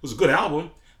 It was a good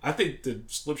album. I think the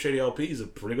Slim Shady LP is a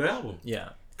pretty good album. Yeah.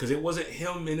 Because it wasn't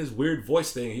him in his weird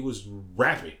voice thing. He was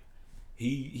rapping.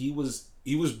 He was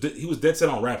dead set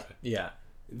on rapping. Yeah.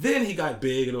 Then he got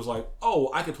big and it was like,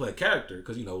 oh, I can play a character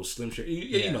because Slim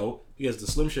Shady. He has the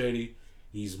Slim Shady.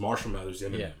 He's Marshall Mathers,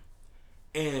 Eminem. Yeah.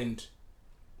 And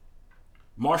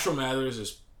Marshall Mathers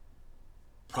is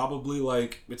probably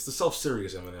like it's the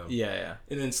self-serious Eminem. Yeah, yeah.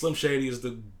 And then Slim Shady is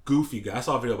the goofy guy. I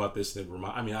saw a video about this. We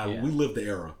lived the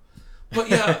era. But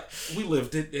yeah, we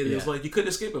lived it. And it was like you couldn't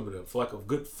escape Eminem for like a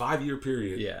good 5-year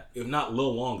period. Yeah. If not a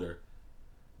little longer.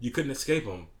 You couldn't escape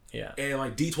him. Yeah. And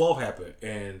like D12 happened.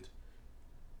 And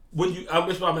I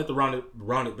meant to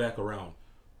round it back around.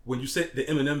 When you said the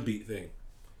Eminem beat thing,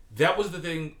 that was the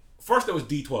thing. First there was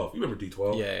D12. You remember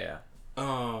D12? Yeah,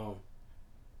 yeah.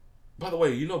 By the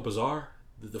way, Bizarre?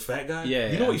 The fat guy?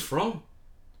 Yeah. You know where he's from?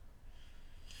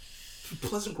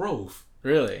 Pleasant Grove.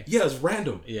 Really? Yeah, it's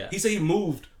random. Yeah. He said he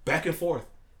moved back and forth.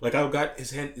 Like I got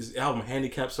his album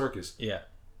Handicap Circus. Yeah.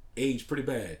 Aged pretty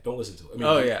bad. Don't listen to it.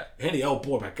 I mean, Handy, oh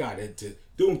boy, my God,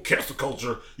 doing cancel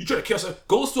culture. You try to cancel?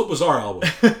 Go listen to a Bizarre album.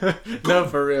 No,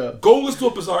 for real. Go listen to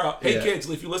a Bizarre album. Hey kids,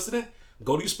 if you're listening,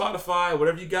 go to your Spotify,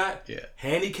 whatever you got. Yeah.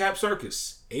 Handicap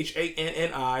Circus.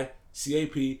 HANNICAP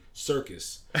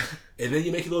Circus. And then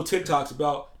you make your little TikToks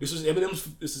about this is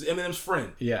Eminem's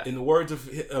friend. Yeah. In the words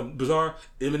of Bizarre,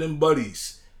 Eminem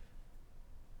buddies.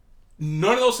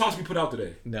 None of those songs be put out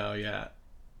today. No, yeah.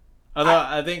 Although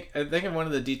I think in one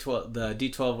of the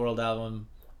D12 World album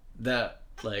that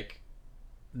like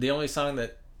the only song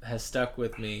that has stuck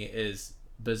with me is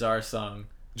Bizarre song.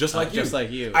 Just like you.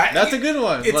 That's a good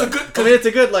one. It's a good. I mean, it's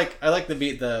a good. Like I like the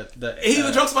beat. He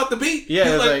even jokes about the beat. Yeah,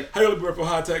 he's like how you gonna rap a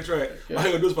high tech track? How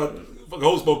you gonna do this about fucking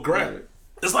whole smoke crack?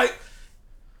 It's like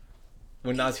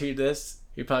when Nas hear this,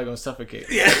 he probably gonna suffocate.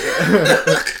 Yeah,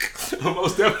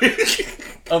 most definitely.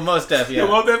 Oh, most definitely. Yeah,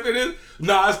 most definitely it is.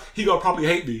 Nas, he gonna probably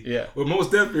hate me. Yeah, but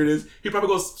most definitely it is. He probably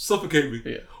gonna suffocate me.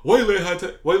 Yeah. Why you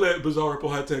let Bizarre rap a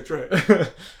high tech track?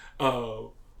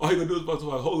 All he gonna do is about to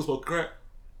whole smoke crack.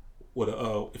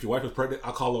 If your wife is pregnant,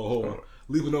 I'll call her a whore.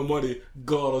 Leaving no money,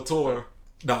 go on a tour.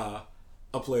 Nah,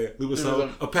 I'll play it. Leave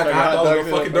a pack of hot dogs and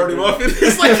a fucking dirty muffin.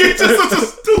 It's like it's just such a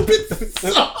stupid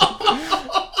song.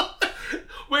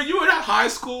 When you were in high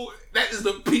school, that is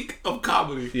the peak of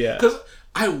comedy. Yeah. Because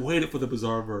I waited for the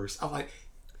Bizarre verse. I'm like,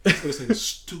 he's going to say the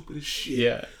stupidest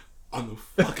shit on the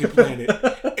fucking planet.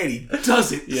 And he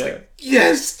does it. It's like,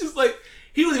 yes. It's like,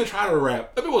 he wasn't even trying to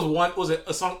rap. I mean, was it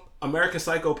a song, American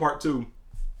Psycho Part 2?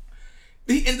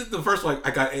 He ended the verse like,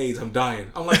 I got AIDS, I'm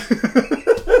dying. I'm like,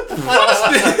 what's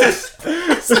this?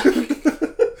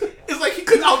 It's like he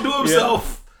couldn't outdo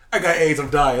himself. Yeah. I got AIDS,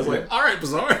 I'm dying. I was like, all right,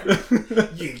 Bizarre.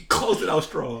 You closed it out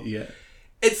strong. Yeah.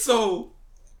 And so,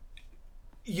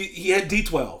 he had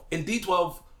D12. And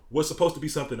D12 was supposed to be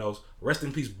something else. Rest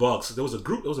in peace, Bugs. There was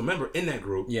a member in that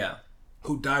group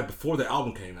who died before the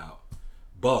album came out.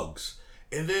 Bugs.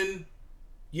 And then,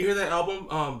 you hear that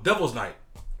album, Devil's Night.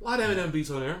 A lot of Eminem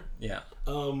beats on there. Yeah.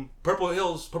 Purple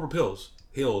Pills,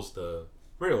 the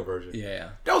radio version. Yeah.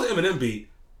 That was an Eminem beat.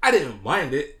 I didn't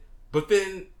mind it. But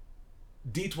then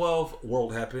D12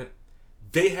 World happened.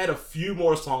 They had a few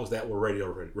more songs that were radio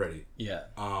ready. Yeah.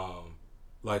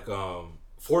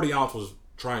 40 Ounce was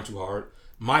trying too hard.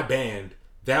 My Band,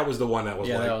 that was the one that was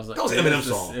that was Eminem's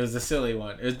song. It was the silly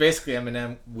one. It was basically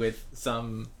Eminem with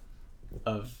some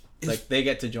of... Like, they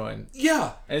get to join.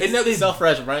 Yeah. And it's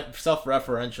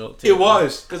self-referential, too. It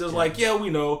was. Because it was like, yeah,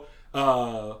 we know.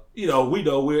 We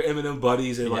know we're Eminem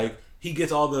buddies. And, like, he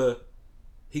gets all the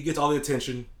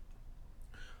attention.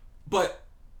 But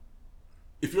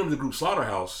if you remember the group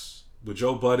Slaughterhouse with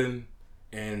Joe Budden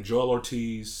and Joel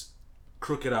Ortiz,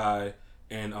 Crooked Eye,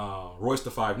 and Royce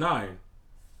the 5'9",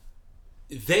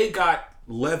 they got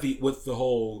levied with the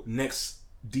whole next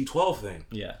D12 thing.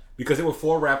 Yeah. Because there were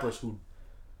 4 rappers who...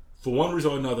 for one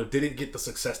reason or another, didn't get the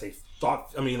success they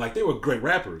thought. I mean, like, they were great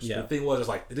rappers. Yeah. The thing was,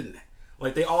 like, they didn't...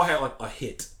 Like, they all had, like, a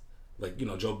hit. Like,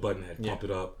 Joe Budden had Pump It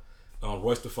Up.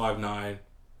 Royce the 5'9",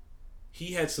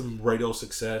 he had some radio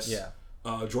success. Yeah.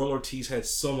 Joel Ortiz had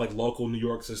some, like, local New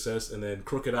York success. And then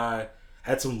Crooked Eye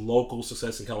had some local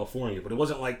success in California. But it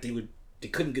wasn't like they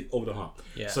couldn't get over the hump.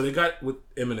 Yeah. So they got with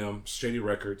Eminem, Shady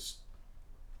Records.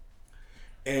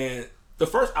 And the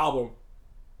first album...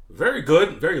 very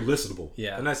good, very listenable.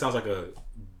 Yeah. And that sounds like a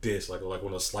diss, like one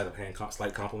of those slight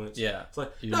compliments. Yeah. It's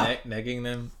like, you're negging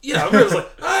them? Yeah. I mean, it's like,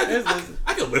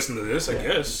 I can listen to this, I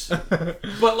guess.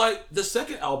 But, like, the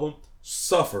second album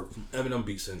suffered from Eminem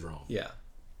beat syndrome. Yeah.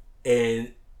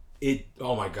 And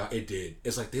oh my God, it did.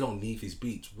 It's like, they don't need these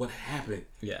beats. What happened?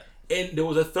 Yeah. And there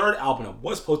was a third album that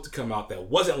was supposed to come out that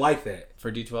wasn't like that.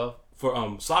 For D12?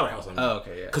 For Slaughterhouse, I mean. Oh,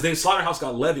 okay, yeah. Because then Slaughterhouse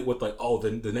got levied with like, oh,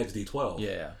 the next D12.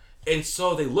 Yeah. And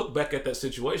so they look back at that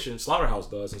situation, Slaughterhouse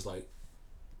does, it's like,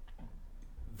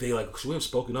 they like, should we have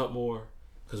spoken up more?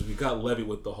 Because we got levied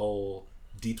with the whole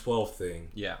D12 thing.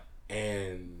 Yeah.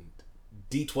 And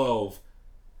D12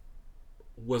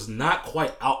 was not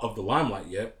quite out of the limelight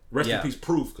yet. Rest in peace,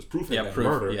 Proof, because Proof had got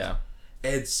murdered. Yeah.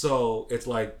 And so it's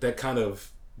like that kind of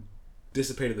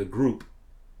dissipated the group.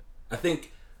 I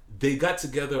think they got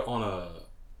together on a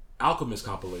Alchemist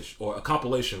compilation, or a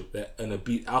compilation that and a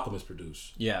beat Alchemist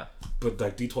produced. Yeah. But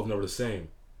like D12 never the same.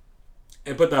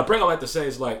 But the bring I like to say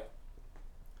is like,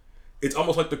 it's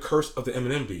almost like the curse of the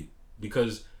Eminem beat,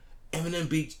 because Eminem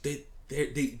beats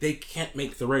they can't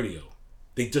make the radio.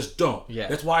 They just don't. Yeah.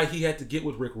 That's why he had to get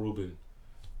with Rick Rubin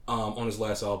on his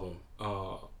last album.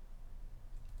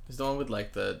 It's the one with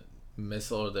like the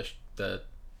missile or the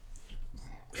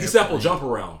he sampled Jump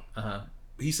Around.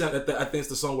 He I think it's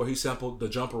the song where he sampled the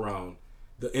Jump Around,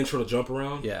 the intro to Jump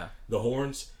Around. Yeah. The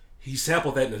horns. He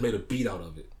sampled that and made a beat out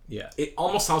of it. Yeah. It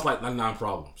almost sounds like 99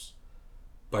 Problems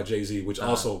by Jay-Z, which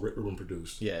also Rick Rubin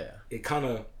produced. Yeah. It kind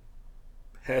of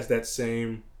has that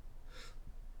same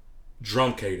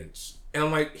drum cadence. And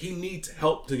I'm like, he needs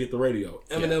help to get the radio.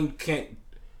 Eminem can't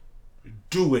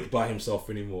do it by himself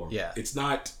anymore. Yeah. It's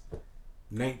not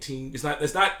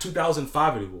it's not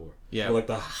 2005 anymore. Yeah. Or like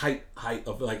the height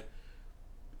of like,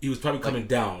 he was probably coming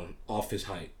down off his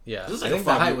height. Yeah. Like I think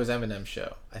the height was Eminem's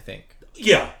show, I think.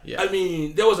 Yeah. Yeah. I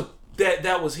mean, there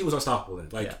was he was unstoppable then.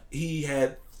 Like he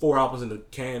had 4 albums in the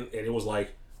can and it was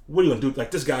like, what are you gonna do?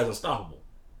 Like, this guy's unstoppable.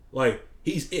 Like,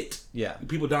 he's it. Yeah.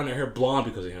 People down there hair blonde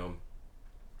because of him.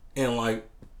 And like,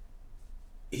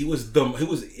 he was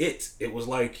it. It was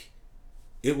like,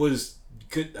 it was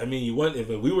good. I mean, you went, if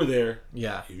we were there.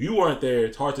 Yeah. If you weren't there,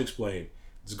 it's hard to explain.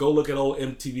 Just go look at old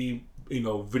MTV,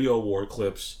 video award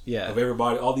clips. Yeah. Of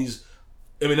everybody, all these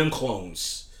Eminem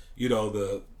clones.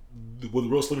 The with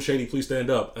Real Slim Shady, Please Stand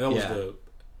Up. And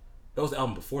that was the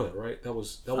album before that, right? That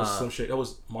was Slim Shady. That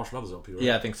was Marshall Mathers LP, right?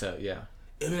 Yeah, I think so. Yeah.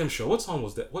 Eminem Show. What song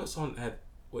was that? What song had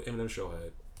what Eminem Show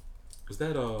had? Was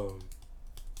that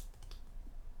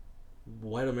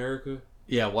White America?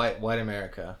 Yeah, White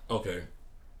America. Okay.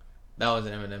 That was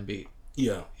an Eminem beat.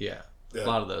 Yeah. Yeah. A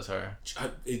lot of those are. I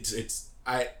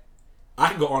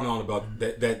can go on and on about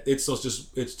that.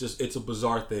 It's a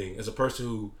bizarre thing. As a person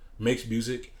who makes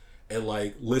music and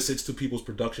like listens to people's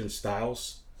production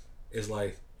styles, it's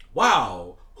like,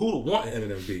 wow, who would want an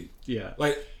Eminem beat? Yeah.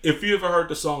 Like, if you ever heard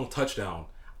the song Touchdown,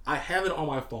 I have it on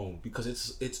my phone because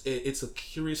it's a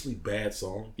curiously bad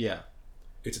song. Yeah.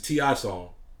 It's a T.I. song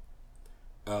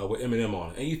with Eminem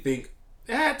on it. And you think,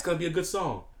 it's going to be a good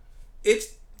song.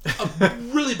 It's a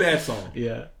really bad song.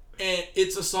 Yeah. And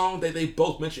it's a song that they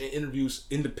both mention in interviews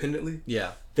independently.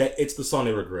 Yeah. That it's the song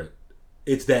they regret.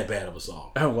 It's that bad of a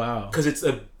song. Oh, wow. Because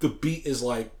the beat is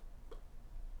like,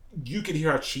 you can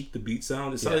hear how cheap the beat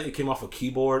sounds. It sounded like it came off a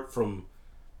keyboard from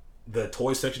the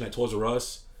toy section at Toys R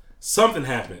Us. Something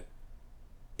happened.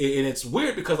 And it's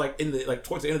weird because like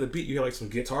towards the end of the beat, you hear like some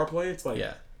guitar playing. It's like,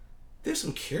 there's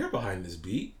some care behind this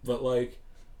beat. But like,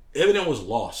 Eminem was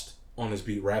lost on this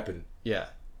beat rapping. Yeah.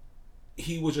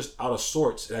 He was just out of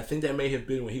sorts. And I think that may have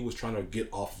been when he was trying to get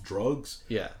off drugs.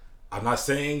 Yeah. I'm not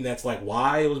saying that's like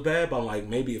why it was bad, but I'm like,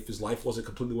 maybe if his life wasn't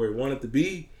completely where he wanted it to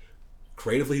be,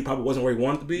 creatively he probably wasn't where he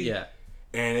wanted to be. Yeah.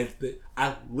 And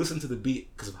I listened to the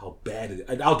beat because of how bad it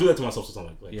is. I'll do that to myself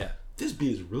sometimes. Like, this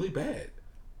beat is really bad.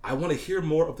 I want to hear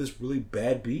more of this really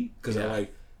bad beat because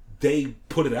they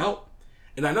put it out.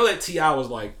 And I know that T.I. was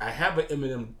like, I have an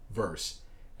Eminem verse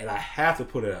and I have to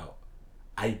put it out.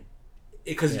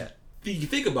 Because you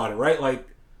think about it, right? Like,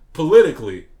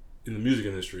 politically in the music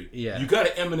industry, you got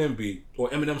an Eminem beat or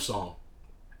Eminem song,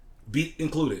 beat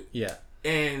included. Yeah.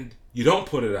 And you don't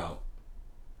put it out.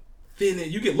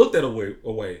 Then you get looked at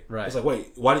away. Right. It's like,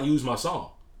 wait, why didn't you use my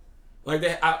song? Like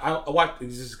that. I watched.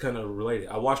 This is kind of related.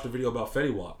 I watched a video about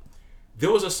Fetty Wap.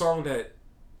 There was a song that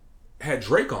had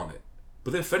Drake on it,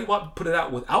 but then Fetty Wap put it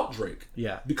out without Drake.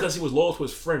 Yeah. Because he was loyal to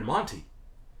his friend Monty,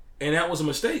 and that was a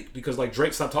mistake because like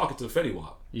Drake stopped talking to Fetty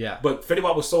Wap. Yeah. But Fetty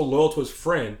Wap was so loyal to his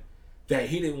friend that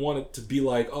he didn't want it to be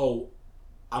like, oh,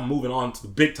 I'm moving on to the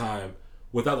big time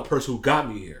without the person who got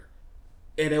me here.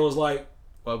 And it was like,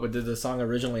 well, but did the song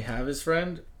originally have his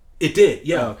friend? It did,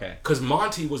 yeah. Oh, okay. Because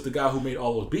Monty was the guy who made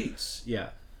all those beats. Yeah.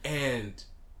 And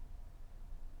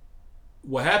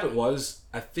what happened was,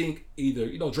 I think either,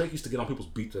 Drake used to get on people's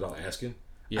beats without asking.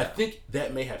 Yeah. I think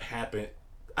that may have happened.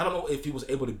 I don't know if he was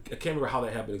able to, I can't remember how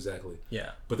that happened exactly.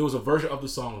 Yeah. But there was a version of the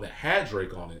song that had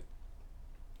Drake on it.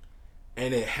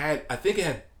 And I think it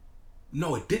had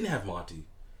No, it didn't have Monty.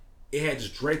 It had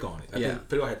just Drake on it. I think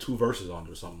Fetty Wap had 2 verses on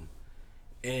it or something.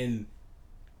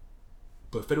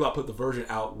 But Fetty Wap put the version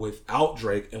out without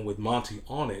Drake and with Monty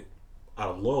on it out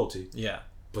of loyalty. Yeah.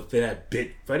 But then that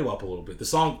bit Fetty Wap a little bit. The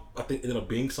song, I think, ended up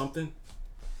being something,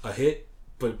 a hit,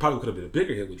 but it probably could have been a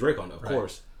bigger hit with Drake on it, of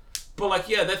course. But like,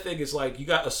 yeah, that thing is like, you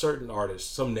got a certain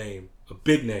artist, some name, a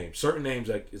big name, certain names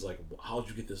like is like, how'd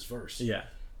you get this verse? Yeah.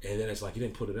 And then it's like, you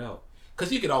didn't put it out.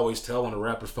 Because you could always tell when a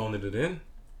rapper's phoning it in.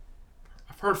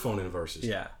 I've heard phone-in verses.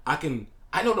 Yeah. I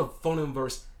know the phone-in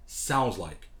verse sounds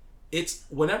like. It's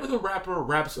whenever the rapper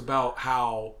raps about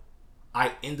how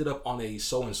I ended up on a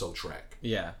so-and-so track.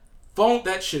 Yeah. Phone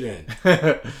that shit in.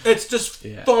 It's just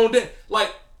phoned in.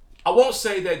 Like, I won't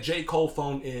say that J. Cole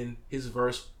phoned in his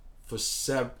verse for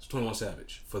 21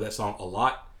 Savage for that song a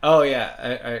lot. Oh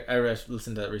yeah, I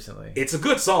listened to that recently. It's a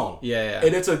good song. Yeah.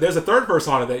 And there's a third verse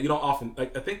on it that you don't often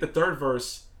like. I think the third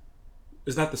verse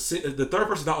is not the third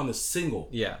verse is not on the single.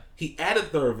 Yeah. He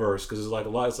added third verse because it's like a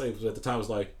lot of things at the time was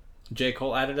like. J.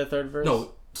 Cole added a third verse.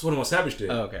 No, 21 Savage did.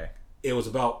 Oh, okay. It was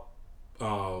about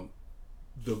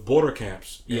the border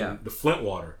camps in the Flint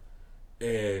water,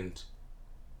 and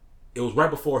it was right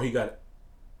before he got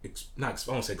I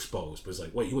won't say exposed, but it's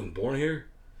like, wait, he wasn't born here?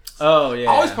 Oh, yeah.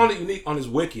 I always found it unique on his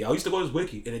wiki. I used to go to his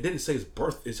wiki, and it didn't say his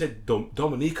birth. It said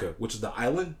Dominica, which is the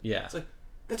island. Yeah. It's like,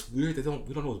 that's weird. We don't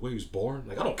know where he was born.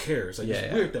 Like, I don't care. It's like,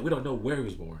 it's weird that we don't know where he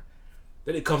was born.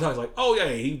 Then it comes out, it's like, oh, yeah,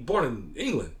 he was born in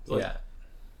England. Like,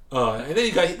 and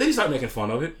then he started making fun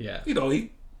of it. Yeah. You know,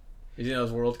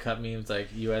 those World Cup memes, like,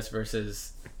 U.S.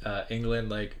 versus England,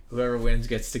 like, whoever wins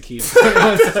gets to keep.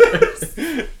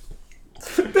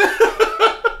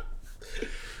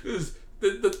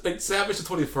 Like Savage the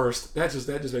 21st, that just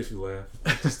makes me laugh.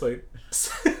 It's just like,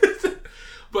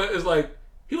 but it's like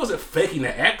he wasn't faking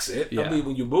the accent. Yeah. I mean,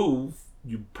 when you move,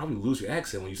 you probably lose your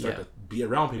accent when you start to be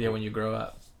around people. Yeah, when you grow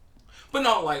up. But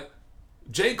no, like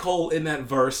J. Cole in that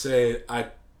verse said, "I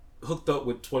hooked up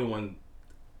with 21."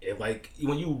 And like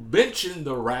when you mention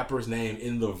the rapper's name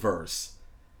in the verse,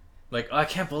 like, oh, I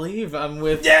can't believe I'm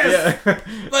with. Yes,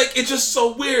 like it's just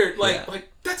so weird. Like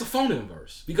that's a phone-in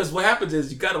verse because what happens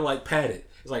is you gotta like pad it.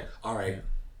 It's like, all right,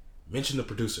 mention the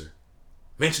producer,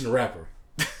 mention the rapper,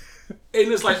 and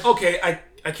it's like, okay,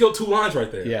 I killed 2 lines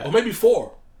right there, or maybe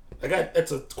 4.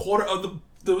 That's a quarter of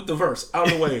the verse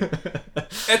out of the way.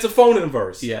 It's a phone-in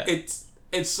verse. Yeah, it's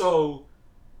so.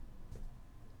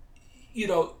 You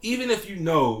know, even if you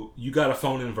know you got a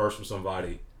phone-in verse from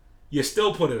somebody, you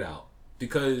still put it out.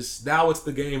 Because now it's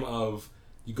the game of,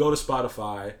 you go to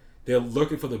Spotify, they're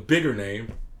looking for the bigger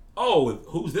name. Oh,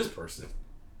 who's this person?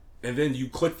 And then you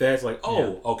click that, it's like,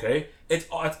 oh, okay. It's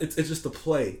just the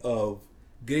play of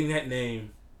getting that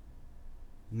name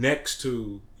next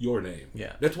to your name.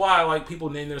 Yeah. That's why I like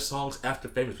people name their songs after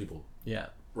famous people. Yeah.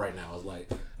 Right now. It's like,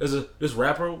 there's this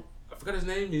rapper, I forgot his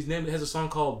name. His name has a song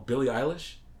called Billie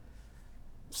Eilish.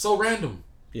 So random.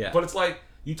 Yeah. But it's like,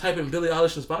 you type in Billie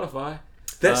Eilish on Spotify,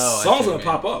 that song's gonna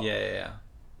pop up. Yeah.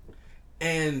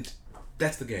 And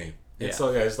that's the game. And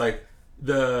so it's like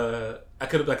I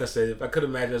could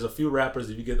imagine there's a few rappers,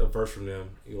 if you get a verse from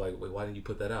them, you're like, wait, why didn't you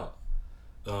put that out?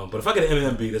 But if I get an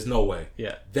Eminem beat, there's no way.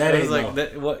 Yeah. That ain't like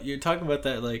that, what you're talking about,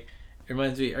 that like it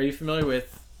reminds me, are you familiar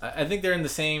with, I think they're in the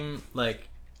same like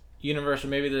universe, or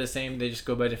maybe they're the same, they just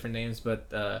go by different names,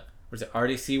 but was it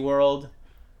RDC World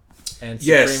and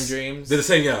Supreme Dreams? They're the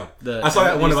same, I saw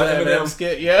that one about Eminem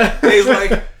skit, yeah. He's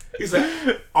like,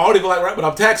 I don't even like rap, but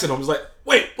I'm taxing him. He's like,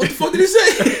 wait, what the fuck did he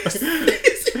say?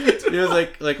 He was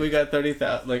like we got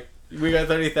 30,000, like we got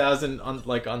 30,000 on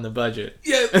on the budget.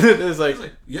 Yeah, it was like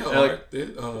yeah, all right. They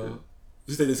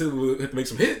said we have to make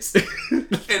some hits, and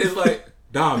it's like,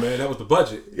 nah, man, that was the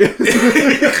budget.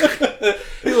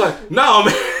 He's like, nah,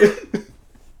 man.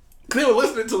 They were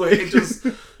listening to it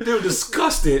and they were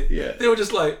disgusted. Yeah, they were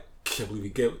just like, can't believe he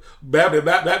gave bab like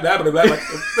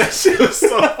that shit was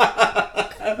so.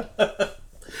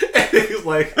 And he's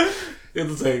like, it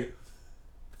was like,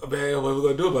 man, what are we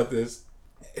gonna do about this?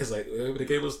 It's like, they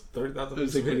gave us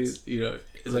 30,000 hits. You know,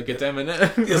 it's like it's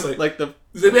Eminem. It's like the.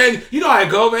 He's like, man, you know how I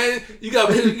go, man. You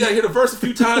gotta hear the verse a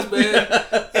few times, man.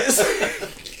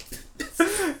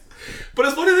 But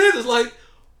it's what it is. It's like,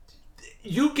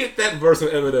 you get that verse of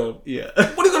Eminem. Yeah.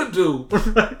 What are you gonna do?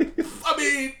 I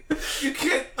mean, you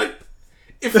can't, like,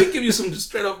 if he give you some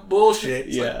straight up bullshit,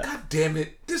 it's like, God damn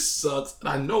it, this sucks. And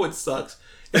I know it sucks.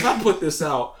 If I put this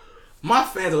out, my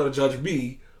fans are gonna judge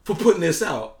me for putting this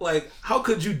out. Like, how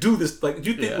could you do this? Like,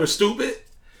 do you think we're stupid?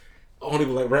 I don't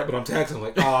even like rap, but I'm taxing. I'm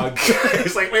like, oh, God.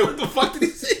 It's like, wait, what the fuck did he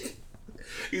say?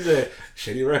 He said,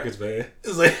 Shady Records, man.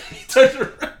 It's like, he touched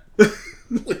your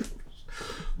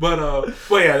But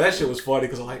yeah, that shit was funny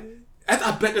because I'm like,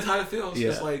 I bet that's how it feels. Yeah.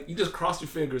 It's like you just cross your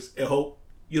fingers and hope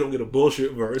you don't get a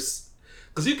bullshit verse.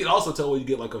 Because you can also tell when you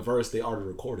get like a verse they already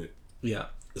recorded. Yeah.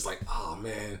 It's like, oh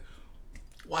man,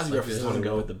 why is he like referencing Tony Romo?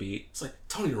 Go with the beat? It's like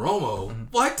Tony Romo. Mm-hmm.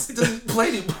 What? It doesn't play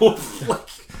anymore. Like,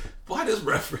 why this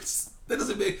reference? That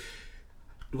doesn't make.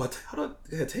 How do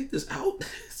I take this out?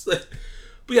 It's like,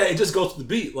 but yeah, it just goes to the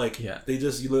beat. Like, they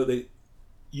just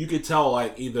you could tell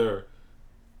like either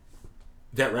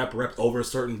that rapper rapped over a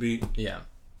certain beat. Yeah.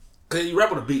 Cause you rap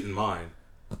with a beat in mind,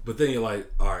 but then you're like,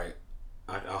 all right,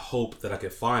 I hope that I can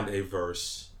find a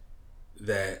verse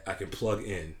that I can plug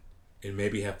in and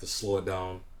maybe have to slow it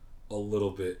down a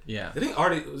little bit. Yeah. I think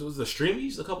Artie was the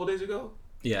Streamies a couple days ago.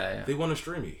 Yeah. They won a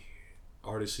Streamy.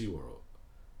 Artie SeaWorld.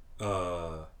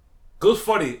 It was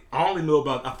funny.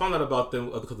 I found out about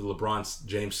them because of the LeBron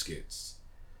James skits.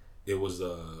 It was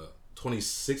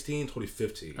 2016,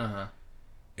 2015. Uh-huh.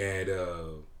 And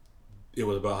it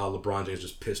was about how LeBron James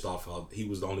just pissed off how he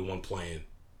was the only one playing,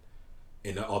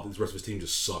 and all the rest of his team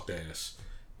just sucked ass.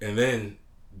 And then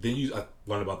I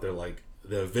learned about their like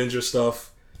the Avenger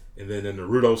stuff, and then the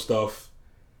Naruto stuff,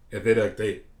 and then like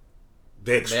they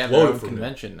exploded they have their own from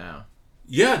convention now.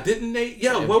 Yeah, didn't they?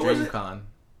 Yeah, what was it? DreamCon.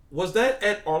 Was that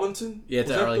at Arlington? Yeah,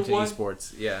 it's at Arlington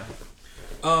Esports. Yeah.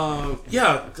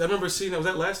 Yeah, I remember seeing that. Was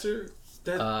that last year?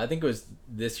 I think it was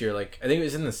this year. Like I think it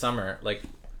was in the summer, like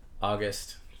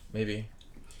August, maybe.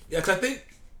 Yeah, because I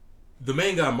think the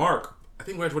main guy Mark, I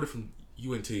think graduated from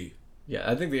UNT. Yeah,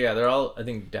 I think they're all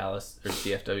Dallas or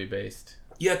DFW based.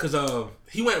 Yeah, because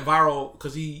he went viral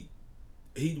because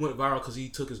he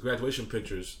took his graduation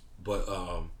pictures, but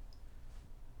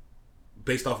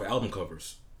based off of album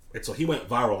covers. And so he went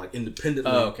viral like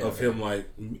independently of him like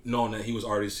knowing that he was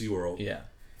already SeaWorld. Yeah.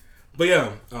 But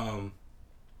yeah,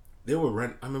 they were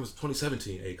I remember it was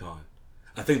 2017 Akon.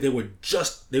 I think they were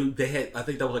they had I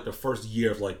think that was like the first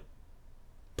year of like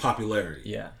popularity.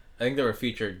 Yeah. I think they were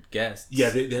featured guests.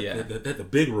 Yeah, they had the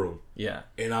big room. Yeah.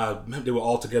 And I remember they were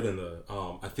all together in the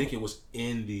I think it was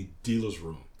in the dealer's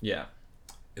room. Yeah.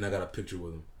 And I got a picture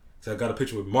with him. So I got a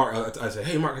picture with Mark. I said,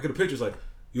 "Hey Mark, I got a picture." It's like,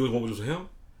 "You was one with him?"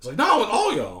 It's like, "No, with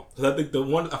all y'all." Because I think the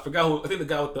one I forgot who. I think the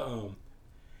guy with the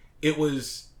it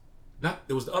was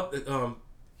the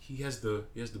he has the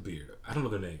beard. I don't know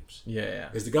their names. Yeah.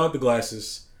 There's the guy with the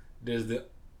glasses. There's the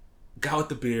guy with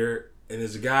the beard, and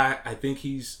there's a guy. I think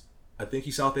he's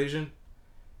South Asian.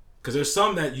 Because there's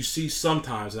some that you see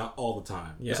sometimes, not all the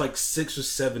time. Yeah. It's like 6 or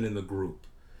 7 in the group.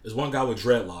 There's one guy with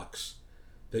dreadlocks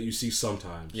that you see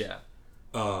sometimes. Yeah.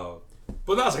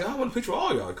 But I was like, I want a picture of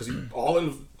all y'all because all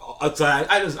in. I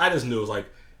just knew it was like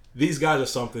these guys are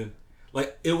something.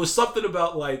 Like it was something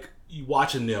about like you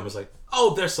watching them. It's like,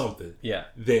 oh, there's something. Yeah.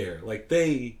 There, like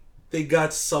they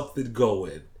got something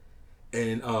going,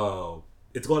 and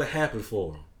it's going to happen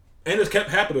for him, and it's kept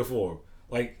happening for him.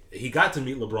 Like he got to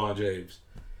meet LeBron James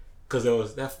because there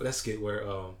was that skit where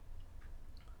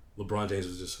LeBron James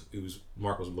was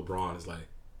Mark was LeBron. It's like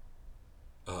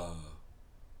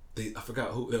I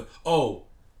forgot who.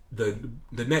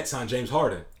 The Nets signed James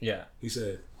Harden. Yeah. He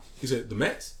said the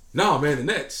Mets? No, man, the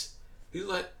Nets. He's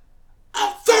like,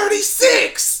 I'm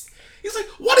 36. He's like,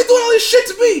 why they doing all this shit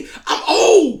to me? I'm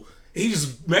old.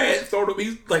 He's mad,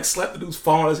 he like slapped the dude's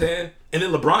phone on his hand, and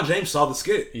then LeBron James saw the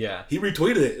skit. Yeah. He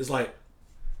retweeted it. It's like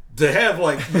to have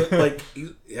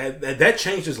that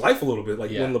changed his life a little bit.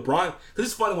 Like when LeBron, because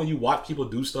it's funny when you watch people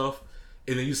do stuff,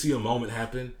 and then you see a moment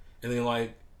happen, and then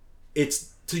like it's.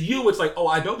 To you, it's like, oh,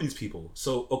 I know these people.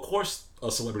 So, of course,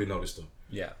 a celebrity noticed them.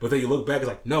 Yeah. But then you look back, it's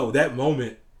like, no, that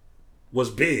moment was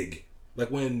big.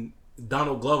 Like when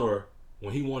Donald Glover,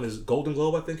 when he won his Golden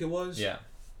Globe, I think it was. Yeah.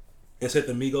 And said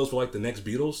the Migos were like the next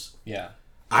Beatles. Yeah.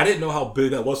 I didn't know how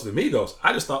big that was for the Migos.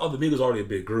 I just thought, oh, the Migos are already a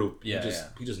big group. Yeah,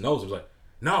 He just knows. It was like,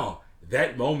 no,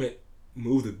 that moment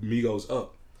moved the Migos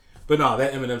up. But no,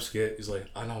 that Eminem skit is like,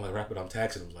 I know, like, rap it, I'm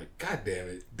taxing. I was like, God damn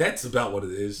it. That's about what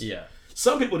it is. Yeah.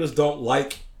 Some people just don't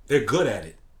like, they're good at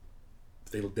it.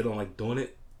 They don't like doing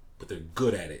it, but they're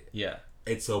good at it. Yeah.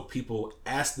 And so people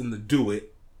ask them to do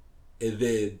it, and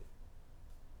then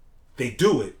they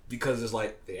do it because it's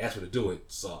like, they asked me to do it,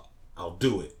 so I'll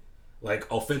do it.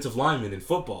 Like offensive linemen in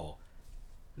football.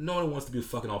 No one wants to be a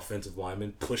fucking offensive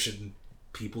lineman pushing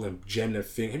people and jamming their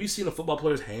finger. Have you seen a football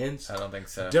player's hands? I don't think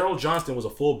so. Daryl Johnston was a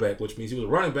fullback, which means he was a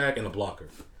running back and a blocker.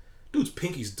 Dude's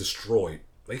pinky's destroyed.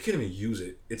 Like, he can't even use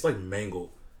it. It's like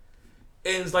mangled.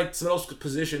 And it's like some of those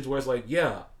positions where it's like,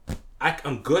 yeah,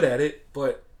 I'm good at it,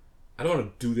 but I don't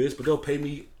want to do this, but they'll pay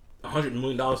me $100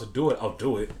 million to do it. I'll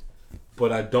do it,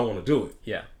 but I don't want to do it.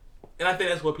 Yeah. And I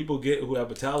think that's what people get who have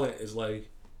a talent is like,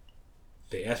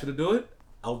 they ask me to do it,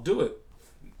 I'll do it.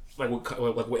 Like with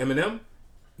Eminem,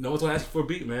 no one's going to ask you for a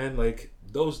beat, man. Like,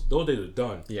 those days are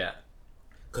done. Yeah.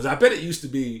 Because I bet it used to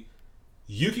be,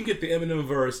 you can get the Eminem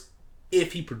verse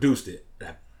if he produced it. And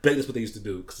I bet that's what they used to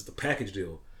do because it's a package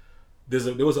deal.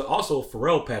 There was also a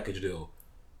Pharrell package deal.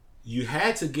 You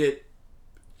had to get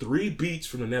 3 beats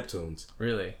from the Neptunes.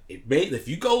 Really? If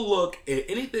you go look at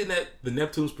anything that the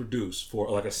Neptunes produce for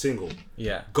like a single,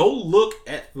 yeah, go look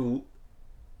at the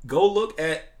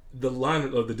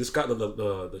line of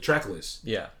the track list.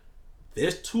 Yeah.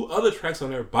 There's 2 other tracks on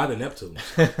there by the Neptunes.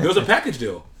 There was a package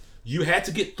deal. You had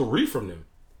to get 3 from them.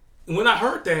 And when I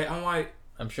heard that, I'm like,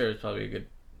 I'm sure it's probably a good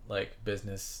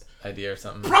business idea or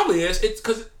something. Probably is. It's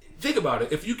because think about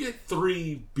it. If you get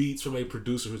 3 beats from a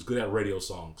producer who's good at radio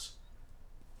songs,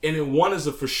 and then one is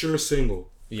a for sure single,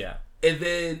 yeah, and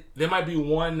then there might be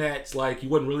one that's like you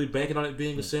wasn't really banking on it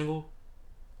being a single,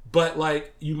 but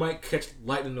like you might catch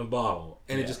lightning in a bottle,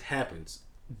 and it just happens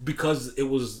because it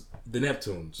was the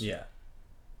Neptunes. Yeah.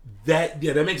 That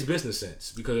makes business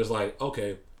sense because it's like,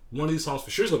 okay, one of these songs for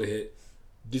sure is gonna hit.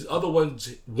 These other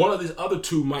ones, one of these other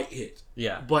 2 might hit.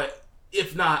 Yeah. But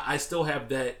if not, I still have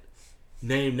that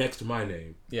name next to my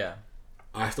name. Yeah.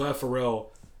 I still have Pharrell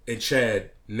and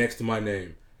Chad next to my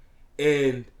name.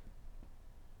 And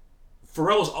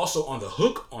Pharrell was also on the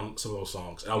hook on some of those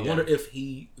songs. And I wonder if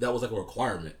that was like a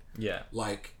requirement. Yeah.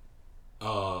 Like,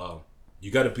 you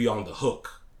got to be on the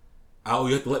hook. You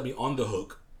have to let me on the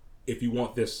hook if you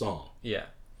want this song. Yeah.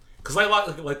 Because I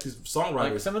like these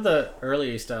songwriters. Like some of the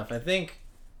early stuff, I think.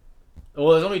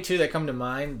 Well, there's only 2 that come to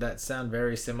mind that sound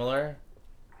very similar.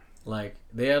 Like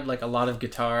they had like a lot of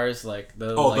guitars, like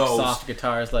the soft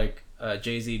guitars, like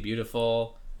Jay-Z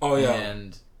Beautiful. Oh yeah.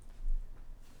 And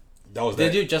that was did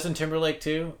they do Justin Timberlake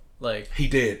too? Like he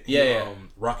did.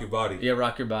 Rock Your Body. Yeah,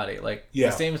 Rock Your Body. Like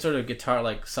the same sort of guitar,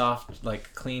 like soft,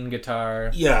 like clean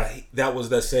guitar. Yeah, that was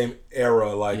that same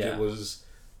era. Like it was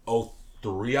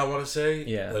 03, I want to say.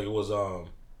 Yeah. Like it was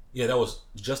that was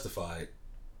Justified.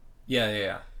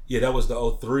 Yeah. Yeah, that was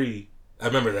the 03. I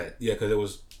remember that. Yeah, because it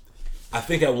was, I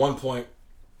think at one point,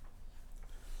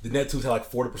 the Neptunes had like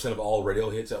 40% of all radio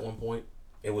hits at one point.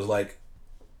 It was like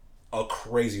a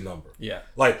crazy number. Yeah.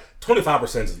 Like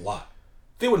 25% is a lot.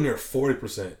 They were near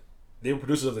 40%. They were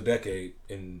producers of the decade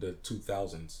in the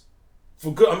 2000s.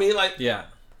 For good, I mean, like,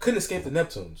 couldn't escape the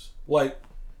Neptunes. Like,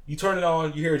 you turn it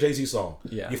on, you hear a Jay-Z song.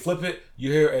 Yeah. You flip it,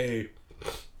 you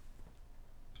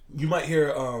might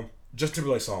hear Justin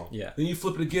Timberlake song. Yeah. Then you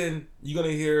flip it again, you're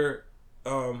gonna hear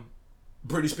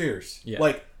Britney Spears. Yeah.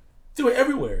 Like, they were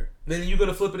everywhere. Then you're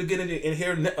gonna flip it again and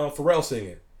hear Pharrell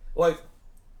singing. Like,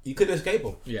 you couldn't escape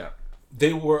them. Yeah.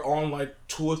 They were on like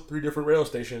 2 or 3 different radio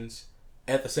stations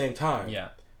at the same time. Yeah.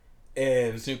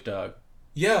 And Snoop Dogg.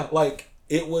 Yeah, like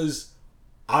it was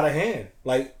out of hand.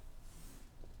 Like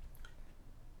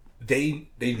they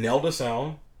nailed the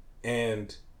sound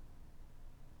and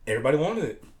everybody wanted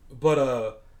it.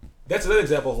 But that's another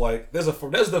example of like there's the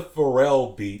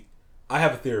Pharrell beat. I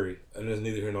have a theory, and there's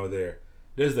neither here nor there.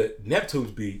 There's the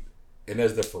Neptunes beat and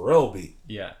there's the Pharrell beat.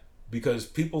 Yeah. Because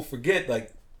people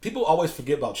always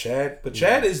forget about Chad, but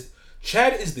Chad is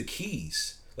the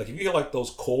keys. Like if you hear like those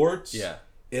chords,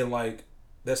 in like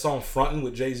that song "Frontin'"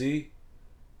 with Jay-Z,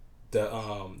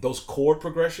 those chord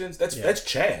progressions, that's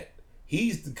Chad.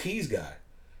 He's the keys guy.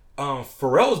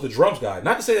 Pharrell is the drums guy.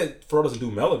 Not to say that Pharrell doesn't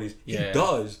do melodies, he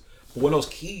does. But when those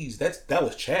keys, that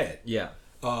was Chad. Yeah.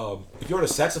 If you heard a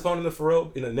saxophone in the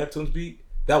Neptunes beat,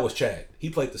 that was Chad. He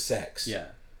played the sax. Yeah.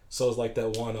 So it's like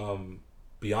that one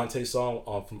Beyonce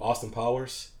song from Austin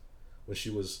Powers when she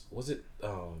was it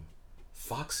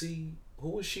Foxy? Who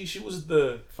was she? She was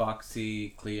the Foxy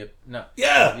Cleopatra. No.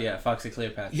 Yeah. Yeah, Foxy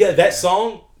Cleopatra. Yeah, that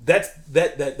song,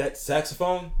 that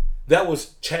saxophone, that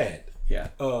was Chad. Yeah.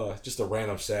 Just a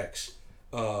random sax.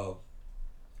 But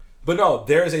no,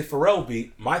 there is a Pharrell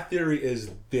beat. My theory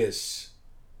is this.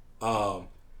 Pharrell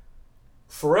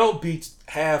beats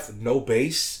have no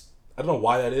bass. I don't know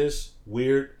why that is.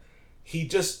 Weird.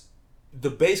 The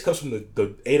bass comes from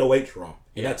the 808 drum,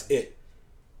 and that's it.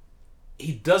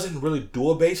 He doesn't really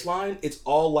do a bass line. It's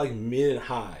all like mid and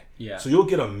high. Yeah. So you'll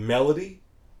get a melody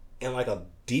and like a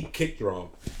deep kick drum,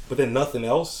 but then nothing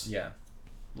else. Yeah.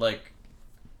 Like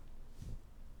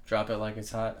Drop It Like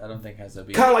It's Hot, I don't think has a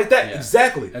beat. Kind of like that,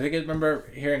 exactly. I think I remember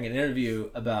hearing an interview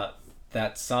about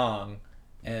that song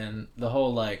and the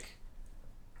whole like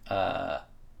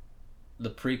the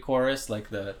pre-chorus,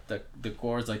 like the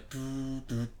chords, like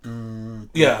that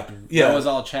was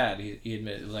all Chad. He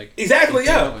admitted, like exactly,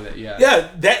 with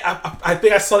it. That I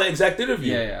think I saw that exact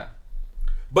interview. Yeah.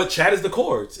 But Chad is the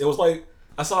chords. It was like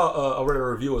I saw I read a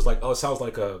review. It was like, oh, it sounds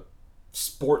like a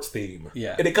sports theme.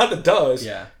 Yeah, and it kind of does.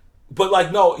 Yeah, but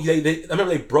like no, I remember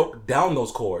they broke down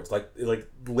those chords. Like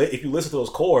if you listen to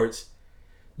those chords,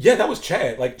 Yeah, that was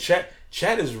Chad. Like Chad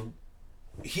is,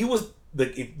 he was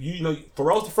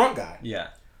Pharrell's the front guy. Yeah.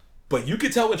 But you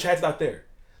could tell when Chad's not there.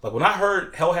 Like when I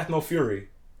heard Hell Hath No Fury,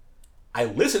 I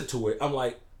listened to it. I'm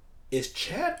like, is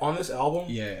Chad on this album?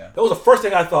 Yeah. That was the first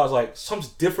thing I thought. I was like,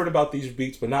 something's different about these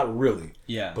beats, but not really.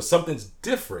 Yeah. But something's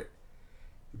different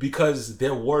because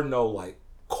there were no like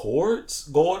chords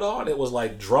going on. It was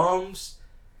like drums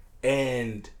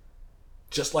and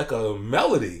just like a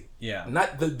melody. Yeah.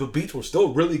 Not the beats were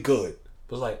still really good.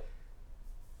 It was like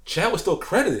Chad was still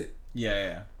credited.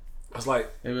 Yeah. I was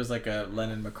like, it was like a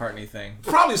Lennon McCartney thing.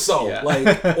 Probably so. Yeah.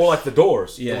 Like or like the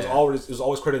Doors. Yeah. It was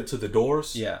always credited to the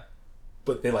Doors. Yeah.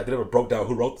 But they never broke down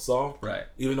who wrote the song. Right.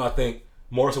 Even though I think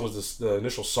Morrison was the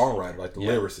initial songwriter, like the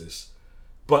lyricist.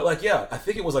 But like, yeah, I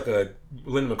think it was like a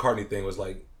Lennon McCartney thing. Was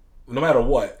like, no matter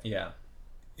what,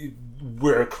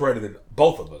 we're credited,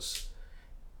 both of us.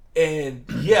 And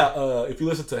if you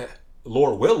listen to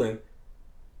Lord Willin',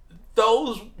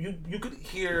 those you could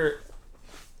hear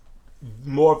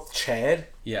more of Chad.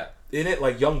 Yeah. In it,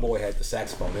 like Young Boy had the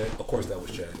saxophone in it. Of course, that was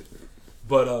Chad.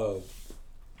 But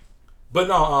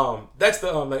no, that's the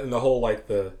in the whole like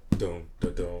the doom,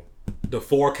 the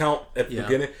 4 count at the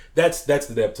beginning. That's the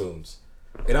Neptunes,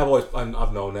 and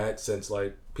I've known that since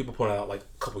like people pointed out like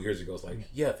a couple years ago. It's like,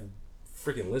 yeah, if you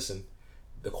freaking listen,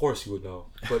 of course you would know.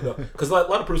 But no, because a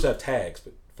lot of producers have tags,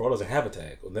 but Pharrell doesn't have a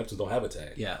tag. Or Neptunes don't have a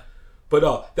tag. Yeah.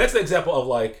 But that's the example of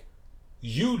like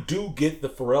you do get the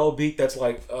Pharrell beat. That's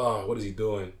like, what is he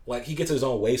doing? Like he gets his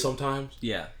own way sometimes.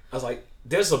 Yeah. I was like,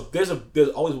 there's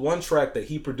always one track that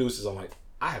he produces. I'm like,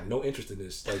 I have no interest in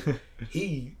this. Like,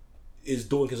 he is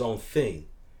doing his own thing,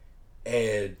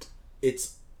 and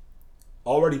it's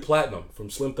already platinum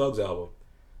from Slim Thug's album.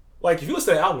 Like, if you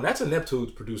listen to that album, that's a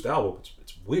Neptunes produced album.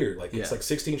 It's weird. Like, it's like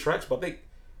 16 tracks, but I think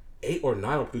 8 or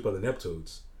 9 were produced by the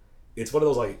Neptunes. It's one of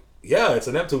those like, yeah, it's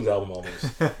a Neptunes album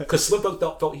almost. Because Slim Thug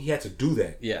felt he had to do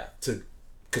that. Yeah.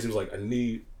 Because he was like,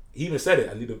 he even said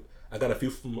it. I got a few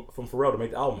from Pharrell to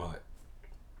make the album hot.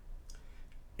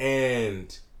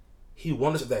 And he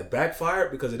wanted that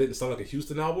backfired because it didn't sound like a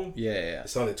Houston album. Yeah. It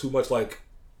sounded too much like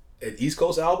an East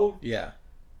Coast album. Yeah.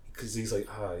 Because he's like,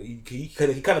 he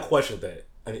kind of questioned that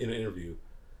in an interview.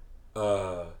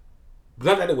 Not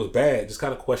that it was bad, just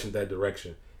kind of questioned that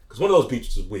direction. Because one of those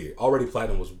beats was weird. Already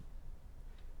Platinum was,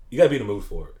 you got to be in the mood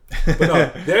for it. But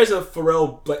no, there's a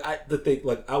Pharrell,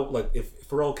 if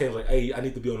Pharrell came like, hey, I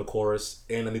need to be on the chorus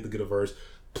and I need to get a verse,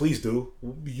 please do.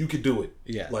 You could do it.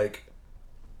 Yeah. Like,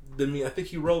 I think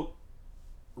he wrote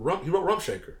Rump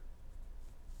Shaker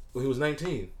when he was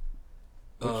 19.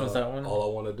 Which was that one? All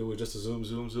I want to do is just a zoom,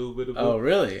 zoom, zoom. Bit of oh,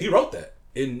 really? He wrote that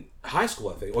in high school,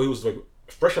 I think. Or he was like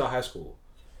fresh out of high school.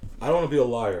 I don't want to be a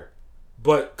liar.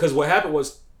 But, because what happened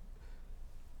was,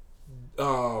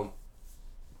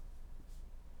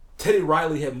 Teddy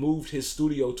Riley had moved his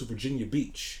studio to Virginia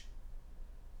Beach.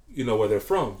 You know, where they're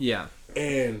from. Yeah.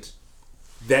 And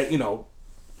that,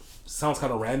 sounds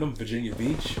kind of random, Virginia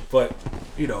Beach, but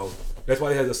that's why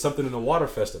they had the Something in the Water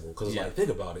festival. Because like, think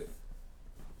about it,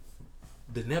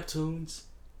 the Neptunes,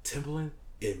 Timbaland,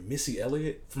 and Missy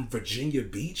Elliott from Virginia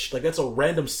Beach, like that's a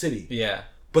random city. Yeah,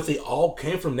 but they all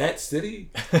came from that city.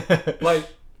 Like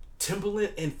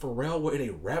Timbaland and Pharrell were in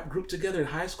a rap group together in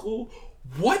high school.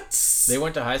 What? They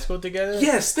went to high school together?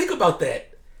 Yes, think about that.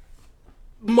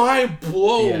 Mind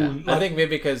blown. Yeah. Like, I think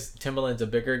maybe because Timbaland's a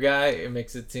bigger guy, it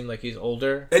makes it seem like he's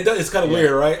older. It does. It's kind of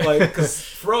weird, right? Like, because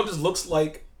Pharrell just looks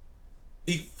like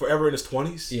he forever in his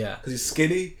 20s. Yeah. Because he's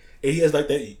skinny and he has like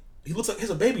that. He looks like he has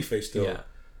a baby face still. Yeah.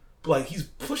 But like he's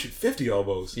pushing 50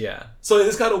 almost. Yeah. So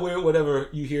it's kind of weird. Whatever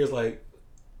you hear is like,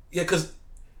 yeah, because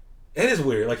it is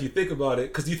weird. Like you think about it,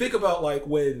 because you think about like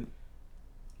when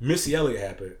Missy Elliott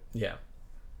happened. Yeah.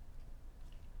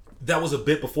 That was a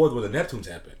bit before when the Neptunes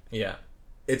happened. Yeah.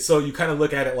 And so you kind of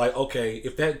look at it like, okay,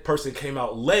 if that person came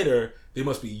out later, they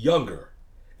must be younger.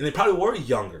 And they probably were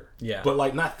younger. Yeah. But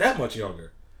like not that much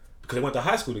younger. Because they went to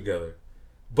high school together.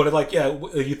 But it, like, yeah,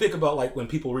 you think about like when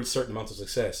people reach certain amounts of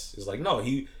success, it's like, no,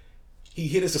 he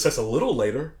hit his success a little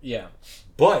later. Yeah.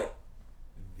 But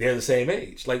they're the same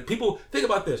age. Like people, think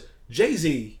about this.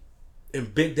 Jay-Z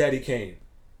and Big Daddy Kane.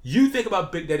 You think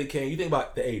about Big Daddy Kane, you think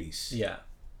about the 80s. Yeah.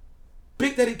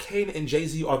 Big Daddy Kane and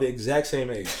Jay-Z are the exact same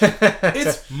age.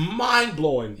 It's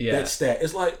mind-blowing, that stat.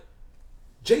 It's like,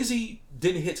 Jay-Z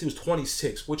didn't hit till he was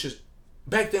 26, which is,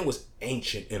 back then was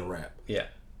ancient in rap. Yeah.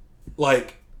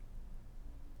 Like,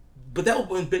 but that was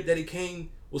when Big Daddy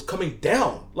Kane was coming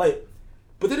down. Like,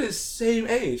 but they're the same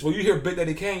age. When you hear Big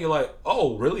Daddy Kane, you're like,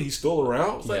 oh, really? He's still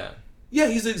around? It's like, yeah,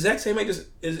 he's the exact same age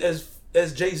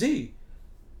as Jay-Z.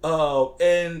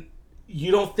 And,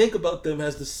 you don't think about them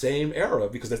as the same era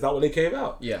because that's not when they came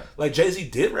out. Yeah. Like Jay-Z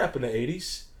did rap in the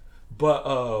 80s,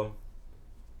 but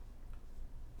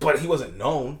he wasn't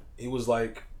known. He was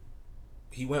like,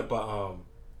 he went by,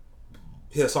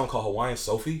 he had a song called Hawaiian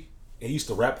Sophie, and he used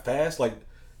to rap fast. Like,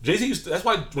 Jay-Z used to, that's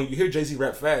why when you hear Jay-Z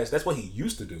rap fast, that's what he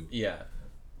used to do. Yeah.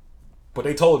 But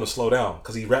they told him to slow down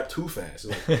because he rapped too fast.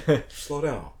 Like, slow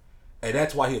down. And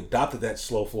that's why he adopted that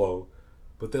slow flow.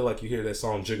 But then, like, you hear that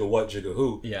song, Jigga What, Jigga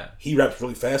Who. Yeah. He raps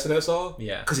really fast in that song.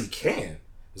 Yeah. Because he can.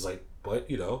 It's like, but,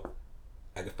 you know,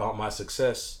 I found my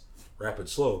success rapping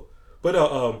slow. But,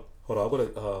 hold on. I'm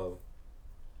going to,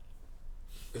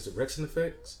 is it Rex and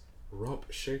Effects?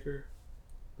 Rump Shaker?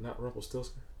 Not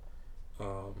Rumpelstiltskin?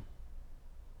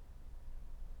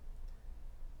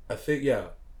 I think, yeah.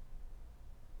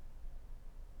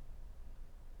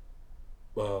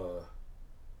 We're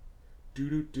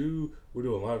doing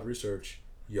live research,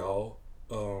 y'all.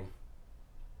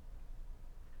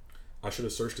 I should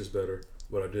have searched this better,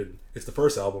 but I didn't. It's the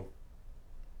first album,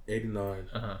 89.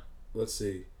 Let's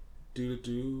see,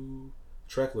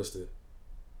 track listed.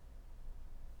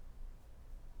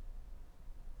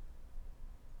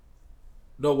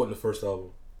 No, it wasn't the first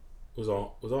album. It was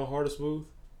on Hard and Smooth.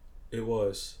 It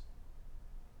was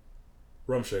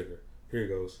Rum Shaker. Here it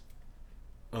goes.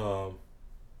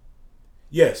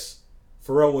 Yes,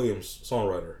 Pharrell Williams,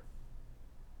 songwriter.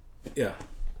 Yeah.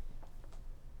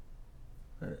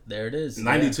 There it is.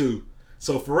 92. Yeah.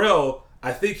 So Pharrell,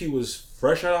 I think he was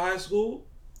fresh out of high school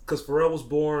because Pharrell was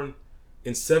born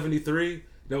in 73.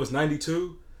 That was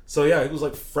 92. So yeah, he was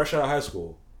like fresh out of high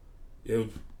school. It was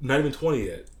not even 20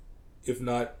 yet. If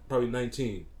not, probably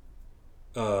 19.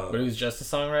 But he was just a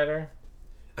songwriter?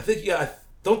 I think, yeah, I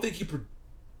don't think he...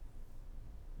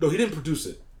 No, he didn't produce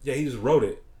it. Yeah, he just wrote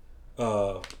it.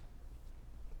 But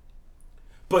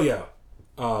yeah.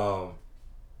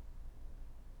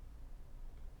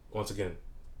 Once again,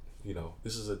 you know,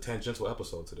 this is a tangential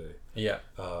episode today. Yeah.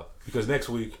 Because next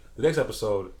week, the next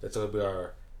episode, that's going to be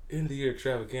our end of the year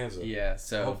extravaganza. Yeah,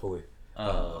 so... Hopefully.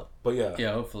 But yeah.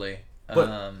 Yeah, hopefully.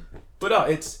 But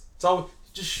it's all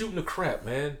just shooting the crap,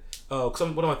 man. What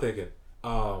am I thinking?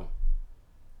 I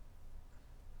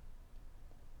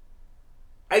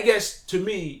guess to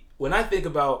me, when I think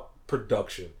about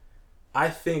production, I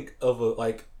think of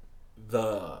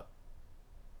the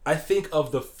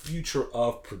future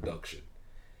of production.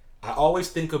 I always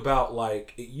think about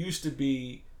like it used to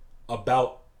be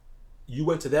about you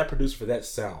went to that producer for that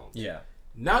sound. Yeah.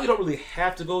 Now you don't really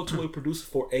have to go to a producer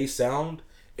for a sound.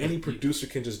 Any producer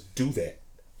can just do that.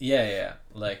 Yeah.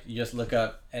 Like you just look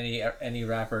up any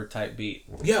rapper type beat.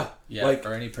 Yeah. Like,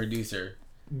 or any producer.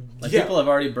 Like people have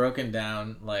already broken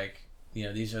down like, you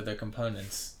know, these are the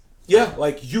components. Yeah,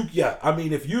 I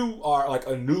mean if you are like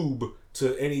a noob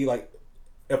to any like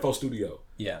FL Studio.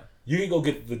 Yeah. You can go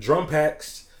get the drum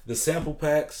packs, the sample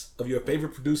packs of your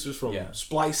favorite producers from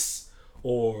Splice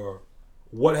or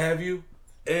what have you.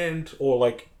 Or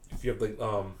like if you have like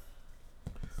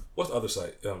what's the other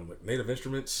site? Like Native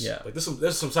Instruments. Yeah. Like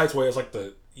there's some sites where it's like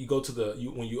when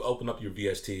you open up your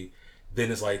VST, then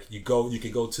it's like you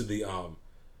can go to the I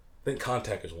think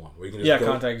Contact is one where you can just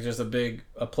Contact is just a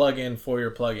plug-in for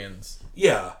your plugins.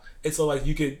 Yeah. And so like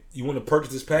you want to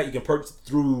purchase this pack, you can purchase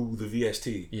through the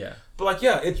VST. Yeah. But like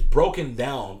it's broken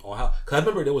down on how, cuz I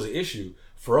remember there was an issue.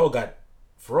 Pharrell got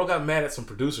mad at some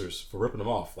producers for ripping them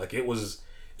off. Like it was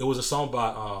a song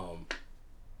by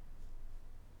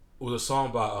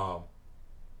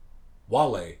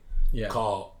Wale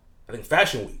called I think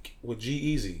Fashion Week with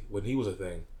G-Eazy when he was a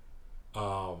thing.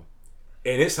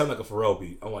 And it sounded like a Pharrell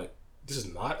beat. I'm like, this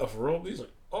is not a Pharrell beat? He's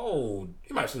like, oh,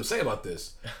 he might have something to say about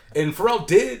this. And Pharrell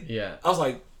did. Yeah. I was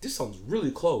like, this sounds really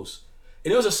close.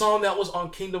 And it was a song that was on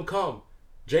Kingdom Come,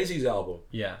 Jay-Z's album.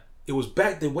 Yeah. It was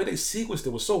back, the way they sequenced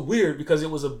it was so weird because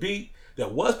it was a beat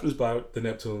that was produced by the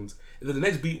Neptunes. And then the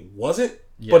next beat wasn't,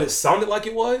 but it sounded like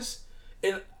it was.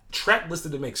 And track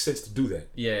listed to make sense to do that.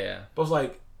 Yeah. But I was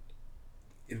like,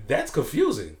 that's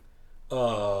confusing.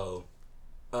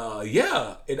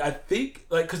 Yeah, and I think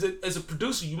like because as a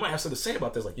producer, you might have something to say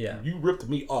about this. Like, you ripped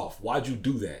me off. Why'd you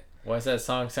do that? Why does that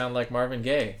song sound like Marvin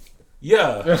Gaye?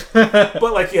 Yeah,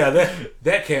 but like,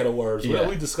 that can of words. Yeah.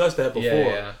 We discussed that before.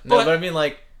 Yeah. No, but I mean,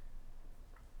 like,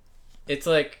 it's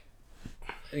like,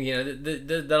 you know,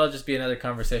 that'll just be another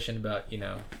conversation about, you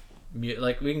know,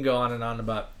 like we can go on and on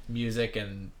about music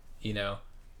and, you know,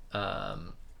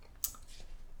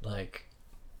 like.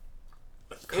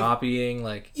 Copying,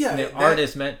 like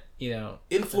artists meant, you know,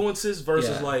 influences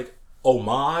versus like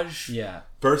homage,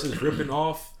 versus ripping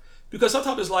off. Because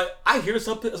sometimes it's like I hear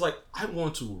something, it's like I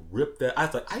want to rip that. I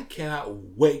cannot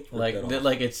wait. To rip that off.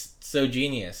 Like it's so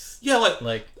genius. Yeah,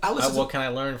 like what can I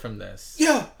learn from this?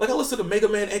 Yeah, like I listen to Mega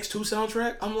Man X2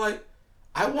 soundtrack. I'm like,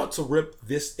 I want to rip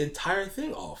this entire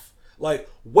thing off. Like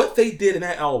what they did in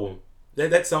that album, that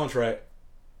soundtrack,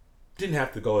 didn't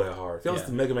have to go that hard. If you listen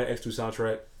to the Mega Man X2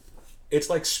 soundtrack, it's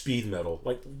like speed metal.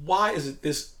 Like why is it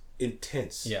this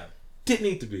intense? Yeah, didn't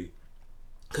need to be.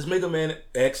 Because Mega Man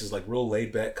X is like real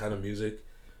laid back kind of music.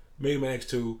 Mega Man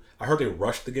X2, I heard they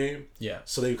rushed the game. Yeah.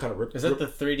 So they kind of ripped. Is that the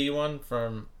 3D one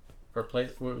for play?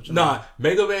 Nah,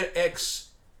 Mega Man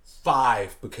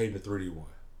X5 became the 3D one.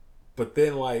 But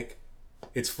then like,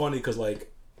 it's funny because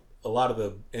like, a lot of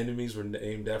the enemies were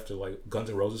named after like Guns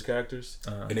N' Roses characters,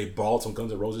 and they borrowed some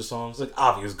Guns N' Roses songs. Like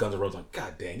obvious Guns N' Roses. Like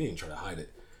god dang, they didn't try to hide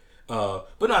it. But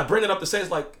no, I bring it up to say it's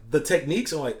like the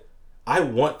techniques. And like, I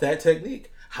want that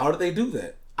technique. How do they do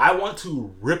that? I want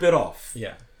to rip it off.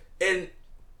 Yeah. And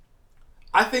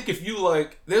I think if you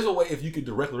like, there's a way if you can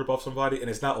directly rip off somebody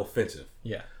and it's not offensive.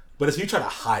 Yeah. But if you try to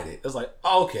hide it, it's like,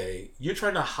 okay, you're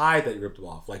trying to hide that you ripped them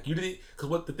off. Like you didn't, because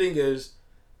what the thing is,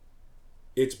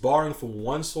 it's borrowing from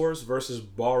one source versus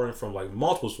borrowing from like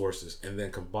multiple sources and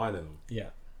then combining them. Yeah.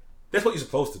 That's what you're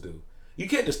supposed to do. You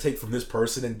can't just take from this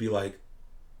person and be like,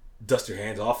 dust your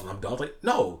hands off and I'm done. It's like,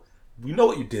 no, we know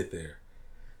what you did there.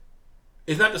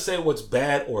 It's not to say what's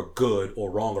bad or good or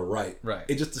wrong or right. Right.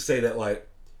 It's just to say that like,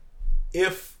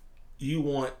 if you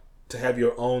want to have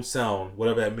your own sound,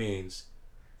 whatever that means,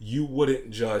 you wouldn't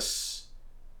just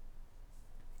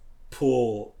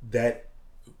pull that.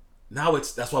 Now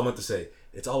that's what I meant to say.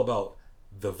 It's all about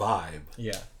the vibe.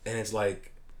 Yeah. And it's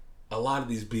like a lot of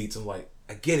these beats. I'm like,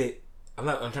 I get it. I'm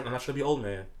not trying to be old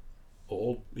man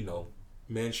or old.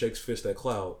 Man shakes fist at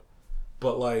cloud.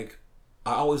 But like,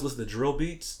 I always listen to drill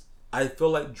beats. I feel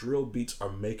like drill beats are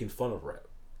making fun of rap.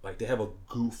 Like they have a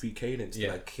goofy cadence that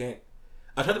I can't.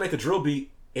 I tried to make a drill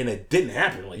beat and it didn't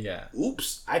happen. Like,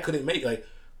 oops, I couldn't make like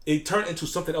it turned into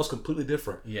something else completely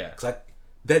different. Yeah, because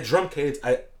that drum cadence,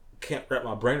 I can't wrap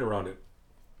my brain around it.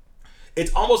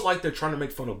 It's almost like they're trying to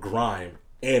make fun of grime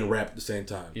and rap at the same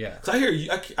time. Yeah,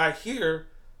 because I hear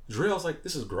drill. I was like,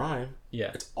 this is grime.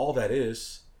 Yeah, it's all that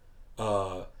is.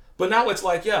 But now it's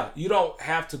like, you don't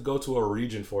have to go to a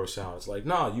region for a sound. It's like,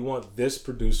 nah, you want this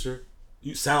producer,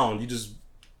 you just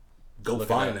go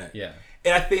find that. Yeah.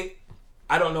 And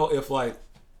I don't know if like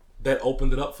that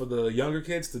opened it up for the younger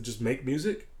kids to just make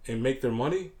music and make their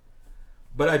money.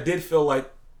 But I did feel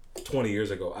like 20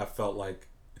 years ago, I felt like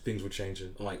things were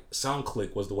changing. Like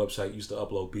SoundClick was the website you used to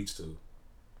upload beats to.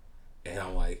 And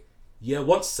I'm like,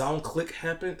 once SoundClick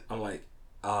happened, I'm like,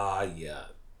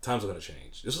 times are going to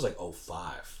change. This was like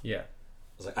 2005. Yeah. I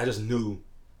was like, I just knew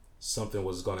something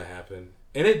was going to happen.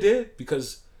 And it did,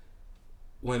 because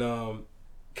when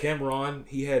Cameron,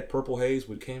 he had Purple Haze,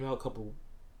 which came out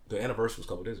the anniversary was a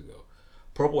couple days ago.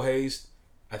 Purple Haze,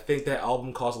 I think that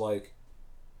album cost like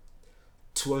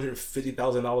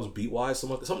 $250,000 beat-wise,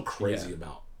 something crazy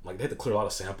amount. Like they had to clear a lot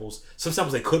of samples. Some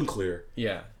samples they couldn't clear.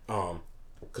 Yeah.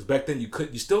 Because back then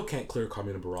you still can't clear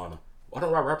Carmina Burana. Why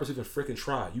don't rappers even freaking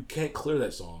try? You can't clear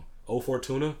that song. Oh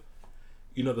Fortuna,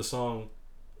 the song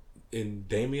in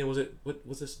Damien, was it? What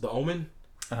was this? The Omen.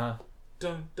 Dun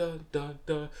dun dun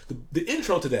dun. The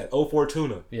intro to that. Oh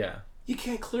Fortuna. Yeah. You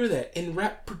can't clear that, and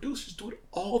rap producers do it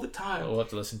all the time. We'll have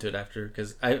to listen to it after,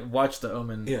 because I watched the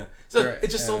Omen. Yeah. So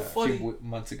it's just so funny. A few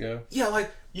months ago. Yeah,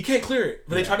 like you can't clear it,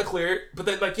 but they try to clear it. But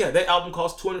then, like, that album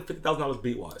cost $250,000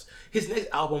 beat wise. His next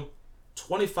album,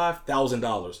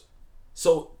 $25,000.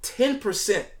 So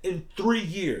 10% in 3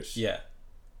 years. Yeah.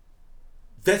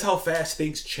 That's how fast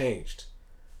things changed.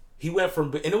 He went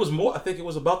from, and it was more, I think it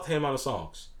was about the same amount of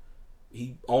songs.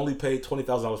 He only paid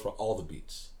 $20,000 for all the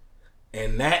beats.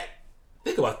 And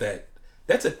think about that.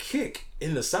 That's a kick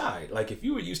in the side. Like if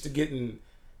you were used to getting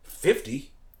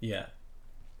 50. Yeah.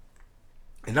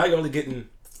 And now you're only getting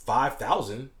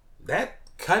 5,000. That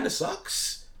kind of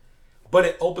sucks. But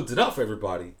it opens it up for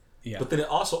everybody. Yeah. But then it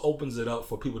also opens it up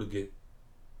for people to get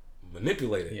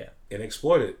manipulated and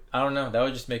exploited. I don't know. That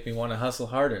would just make me want to hustle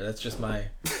harder. That's just my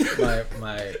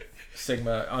my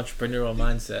Sigma entrepreneurial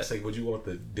mindset. It's like, would you want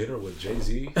the dinner with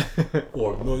Jay-Z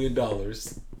or $1 million?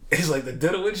 It's like the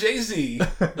dinner with Jay-Z.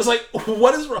 It's like,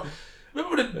 what is wrong?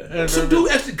 Remember some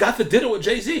dude actually got the dinner with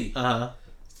Jay-Z.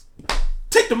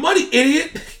 Take the money,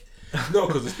 idiot. No,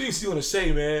 because the things you want to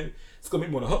say, man, it's gonna make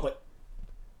me want to hook.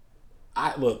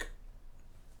 Like, look.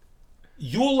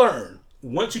 You'll learn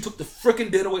once you took the freaking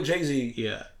dinner with Jay-Z.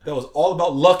 Yeah. That was all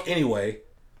about luck anyway,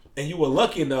 and you were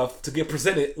lucky enough to get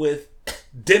presented with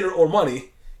dinner or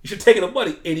money. You should take the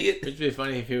money, idiot. It'd be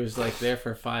funny if he was like there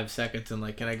for 5 seconds and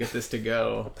like, can I get this to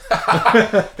go?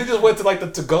 They just went to like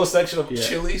the to-go section of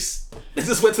Chili's. They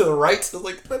just went to the right. So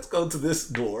like, let's go to this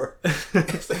door.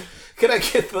 Like, can I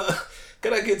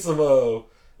get some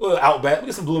Outback? Let me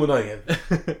get some blooming onion.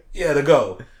 Yeah, to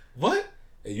go. What?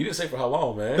 Hey, you didn't say for how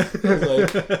long, man.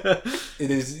 Like,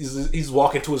 he's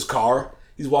walking to his car.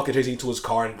 He's walking Jay-Z to his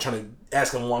car and trying to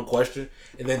ask him one question.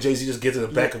 And then Jay-Z just gets in the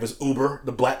back of his Uber,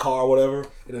 the black car or whatever,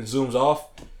 and then zooms off.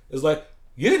 It's like,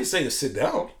 you didn't say to sit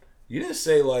down. You didn't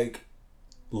say, like,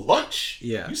 lunch.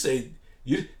 Yeah. You say,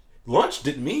 lunch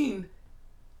didn't mean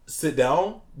sit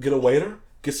down, get a waiter,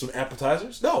 get some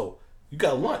appetizers. No, you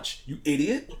got lunch, you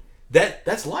idiot.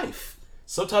 That's life.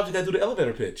 Sometimes you got to do the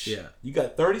elevator pitch. Yeah. You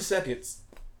got 30 seconds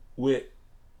with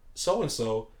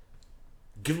so-and-so.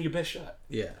 Give him your best shot.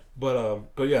 Yeah.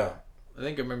 But yeah. I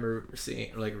think I remember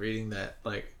reading that,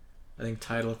 like, I think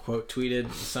Tidal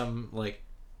tweeted some, like,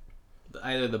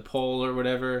 either the poll or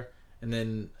whatever, and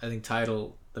then I think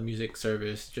Tidal, the music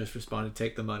service, just responded,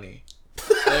 take the money.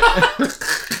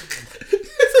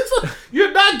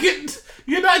 You're not getting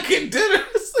dinner.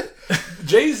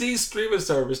 Jay-Z's streaming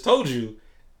service told you,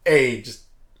 hey, just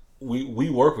we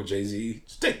work with Jay-Z.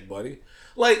 Just take the money.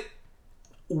 Like,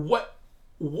 what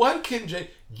can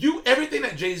everything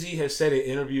that Jay-Z has said in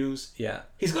interviews,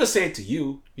 he's going to say it to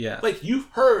you. Yeah. Like, you've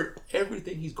heard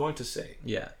everything he's going to say.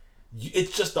 Yeah.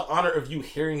 It's just the honor of you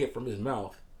hearing it from his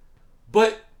mouth.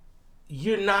 But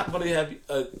you're not going to have,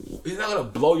 he's not going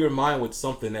to blow your mind with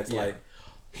something that's like,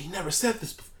 he never said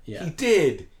this before. Yeah. He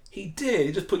did. He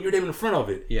just put your name in front of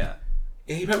it. Yeah.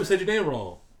 And he probably said your name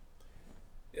wrong.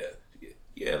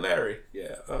 Yeah, Larry.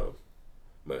 Yeah.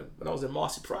 When I was in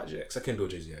Mossy Projects, I can't do a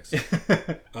Jay-Z accent.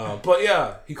 But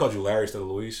yeah, he called you Larry instead of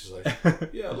Luis. He's like,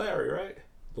 yeah, Larry, right?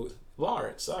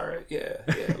 Lawrence, all right. Yeah,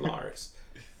 Lawrence.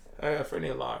 I got a friend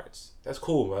named Lawrence. That's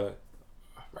cool, man.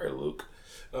 Right, Luke.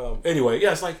 Anyway,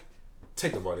 yeah, it's like,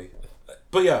 take the money.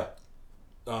 But yeah.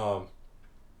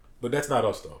 But that's not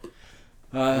us, though.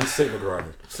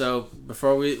 So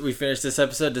before we finish this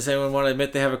episode, does anyone want to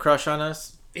admit they have a crush on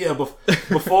us? Yeah,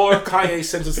 before Kanye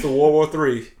sends us to World War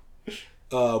III,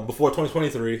 before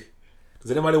 2023,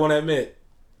 does anybody want to admit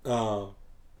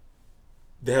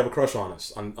they have a crush on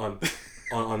us on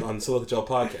Silica Gel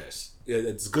Podcast? Yeah,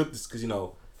 it's good because, you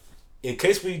know, in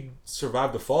case we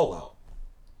survive the fallout,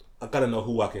 I gotta know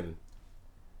who I can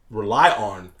rely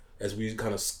on as we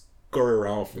kind of scurry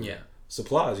around for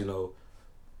supplies. You know,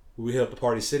 we hit up the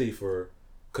Party City for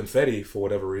confetti for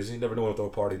whatever reason. You never know when to throw a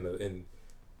party in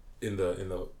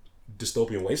the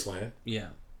dystopian wasteland. Yeah,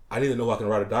 I need to know who I can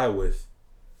ride or die with.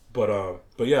 But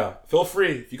yeah, feel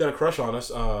free if you got a crush on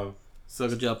us.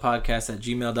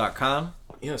 SilicaGelPodcast@gmail.com.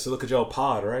 Yeah, Silica Gel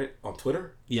Pod, right? On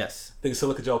Twitter? Yes. I think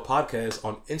Silica Gel Podcast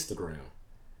on Instagram.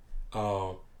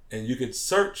 And you can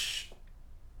search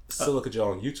Silica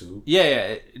Gel on YouTube.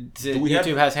 Yeah.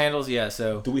 YouTube has handles,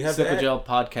 so do we have Silica Gel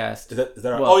Podcast. Is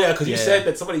that right? Oh yeah, because you said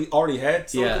that somebody already had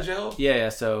Silica Gel? Yeah,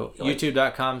 so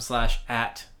youtube.com/@.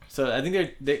 So I think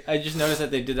I just noticed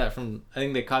that they did that I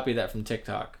think they copied that from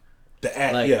TikTok. The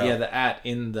 @ the @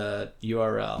 in the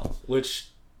URL.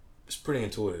 Which is pretty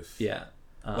intuitive. Yeah.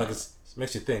 It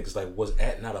makes you think. It's like, was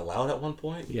 @ not allowed at one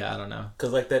point? Yeah, I don't know.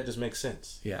 Because that just makes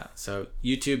sense. Yeah. So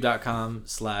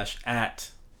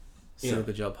youtube.com/@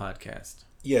 Silica Gel Podcast.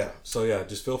 Yeah. So yeah,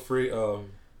 just feel free. The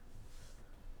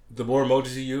more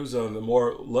emojis you use, the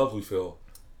more love we feel.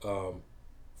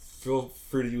 Feel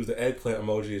free to use the eggplant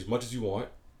emoji as much as you want.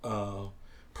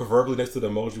 Preferably next to the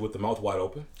emoji with the mouth wide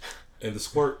open, and the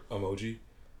squirt emoji.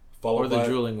 Or the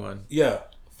drooling one. Yeah.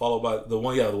 Followed by the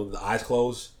one, with the eyes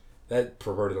closed. That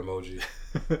perverted emoji.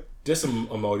 There's some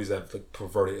emojis that have like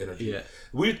perverted energy. Yeah.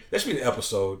 That should be an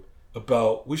episode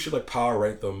about, we should like power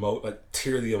rank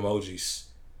tier the emojis.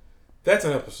 That's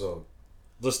an episode.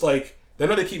 Just like, they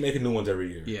know they keep making new ones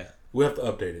every year. Yeah. We have to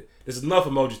update it. There's enough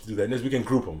emojis to do that, and we can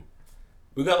group them.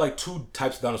 We got like 2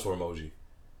 types of dinosaur emoji.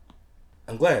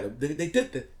 I'm glad they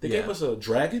did that. They gave us a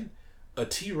dragon, a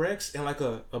T-Rex, and like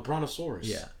a brontosaurus.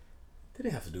 Yeah. They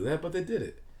didn't have to do that, but they did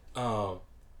it.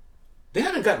 They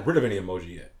haven't gotten rid of any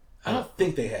emoji yet. I don't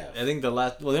think they have. I think the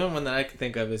only one that I can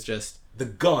think of is just the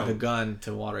gun. The gun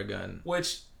to water gun.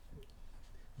 Which,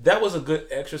 that was a good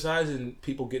exercise in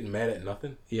people getting mad at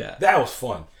nothing. Yeah. That was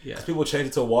fun. Yeah. Because people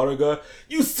changed it to a water gun.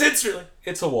 You censor it.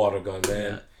 It's a water gun,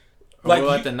 man. Yeah. What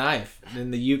about the knife?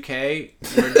 In the UK,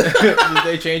 did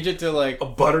they change it to like... a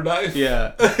butter knife?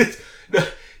 Yeah.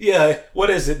 Yeah. What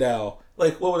is it now?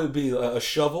 Like, what would it be? A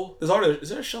shovel? Is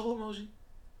there a shovel emoji?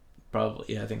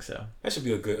 Probably, yeah, I think so. That should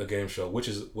be a game show.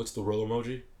 What's the roll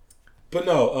emoji? But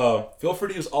no, feel free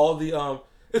to use all the.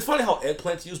 It's funny how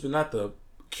eggplant's used, but not the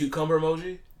cucumber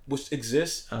emoji. which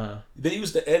exists, they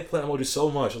use the eggplant emoji so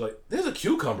much. Like, there's a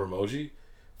cucumber emoji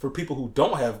for people who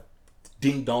don't have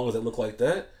ding dongs that look like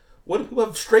that. What if people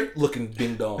have straight looking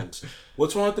ding dongs?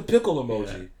 What's wrong with the pickle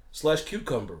emoji /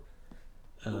 cucumber?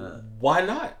 Why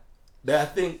not? That I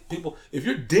think people, if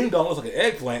your ding dong looks like an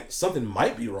eggplant, something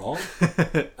might be wrong.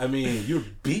 I mean, you're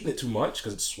beating it too much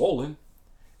because it's swollen.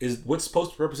 Is what's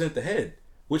supposed to represent the head?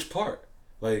 Which part?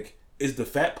 Like, is the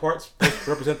fat part supposed to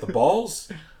represent the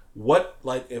balls? What,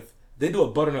 like, if they do a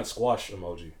butternut squash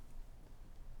emoji,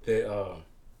 they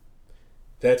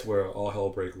that's where all hell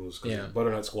breaks loose. Because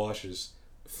butternut squash is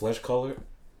flesh colored,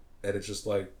 and it's just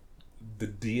like the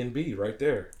D and B right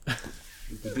there.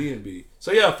 The D and B.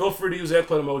 So yeah, feel free to use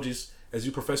eggplant emojis as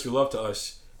you profess your love to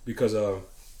us, because I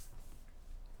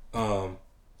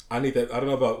need that. I don't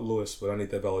know about Lewis, but I need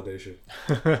that validation.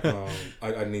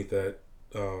 I need that.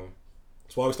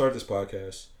 That's why we started this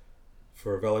podcast,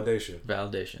 for validation.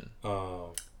 Validation.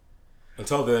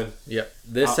 Until then. Yep.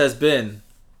 This has been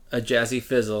a Jazzy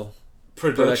Fizzle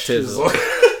production.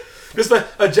 It's like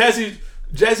a Jazzy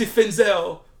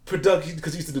Finzel production,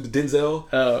 because he used to do the Denzel.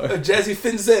 Oh. A Jazzy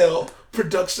Finzel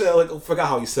production. Like, I forgot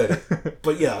how he said it,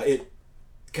 but yeah,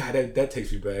 that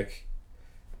takes me back.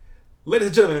 Ladies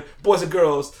and gentlemen, boys and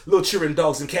girls, little cheering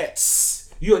dogs and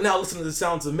cats, you are now listening to the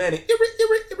sounds of Manny.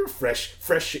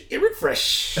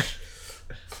 Fresh.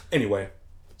 Anyway,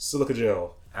 Silica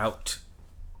Gel. Out.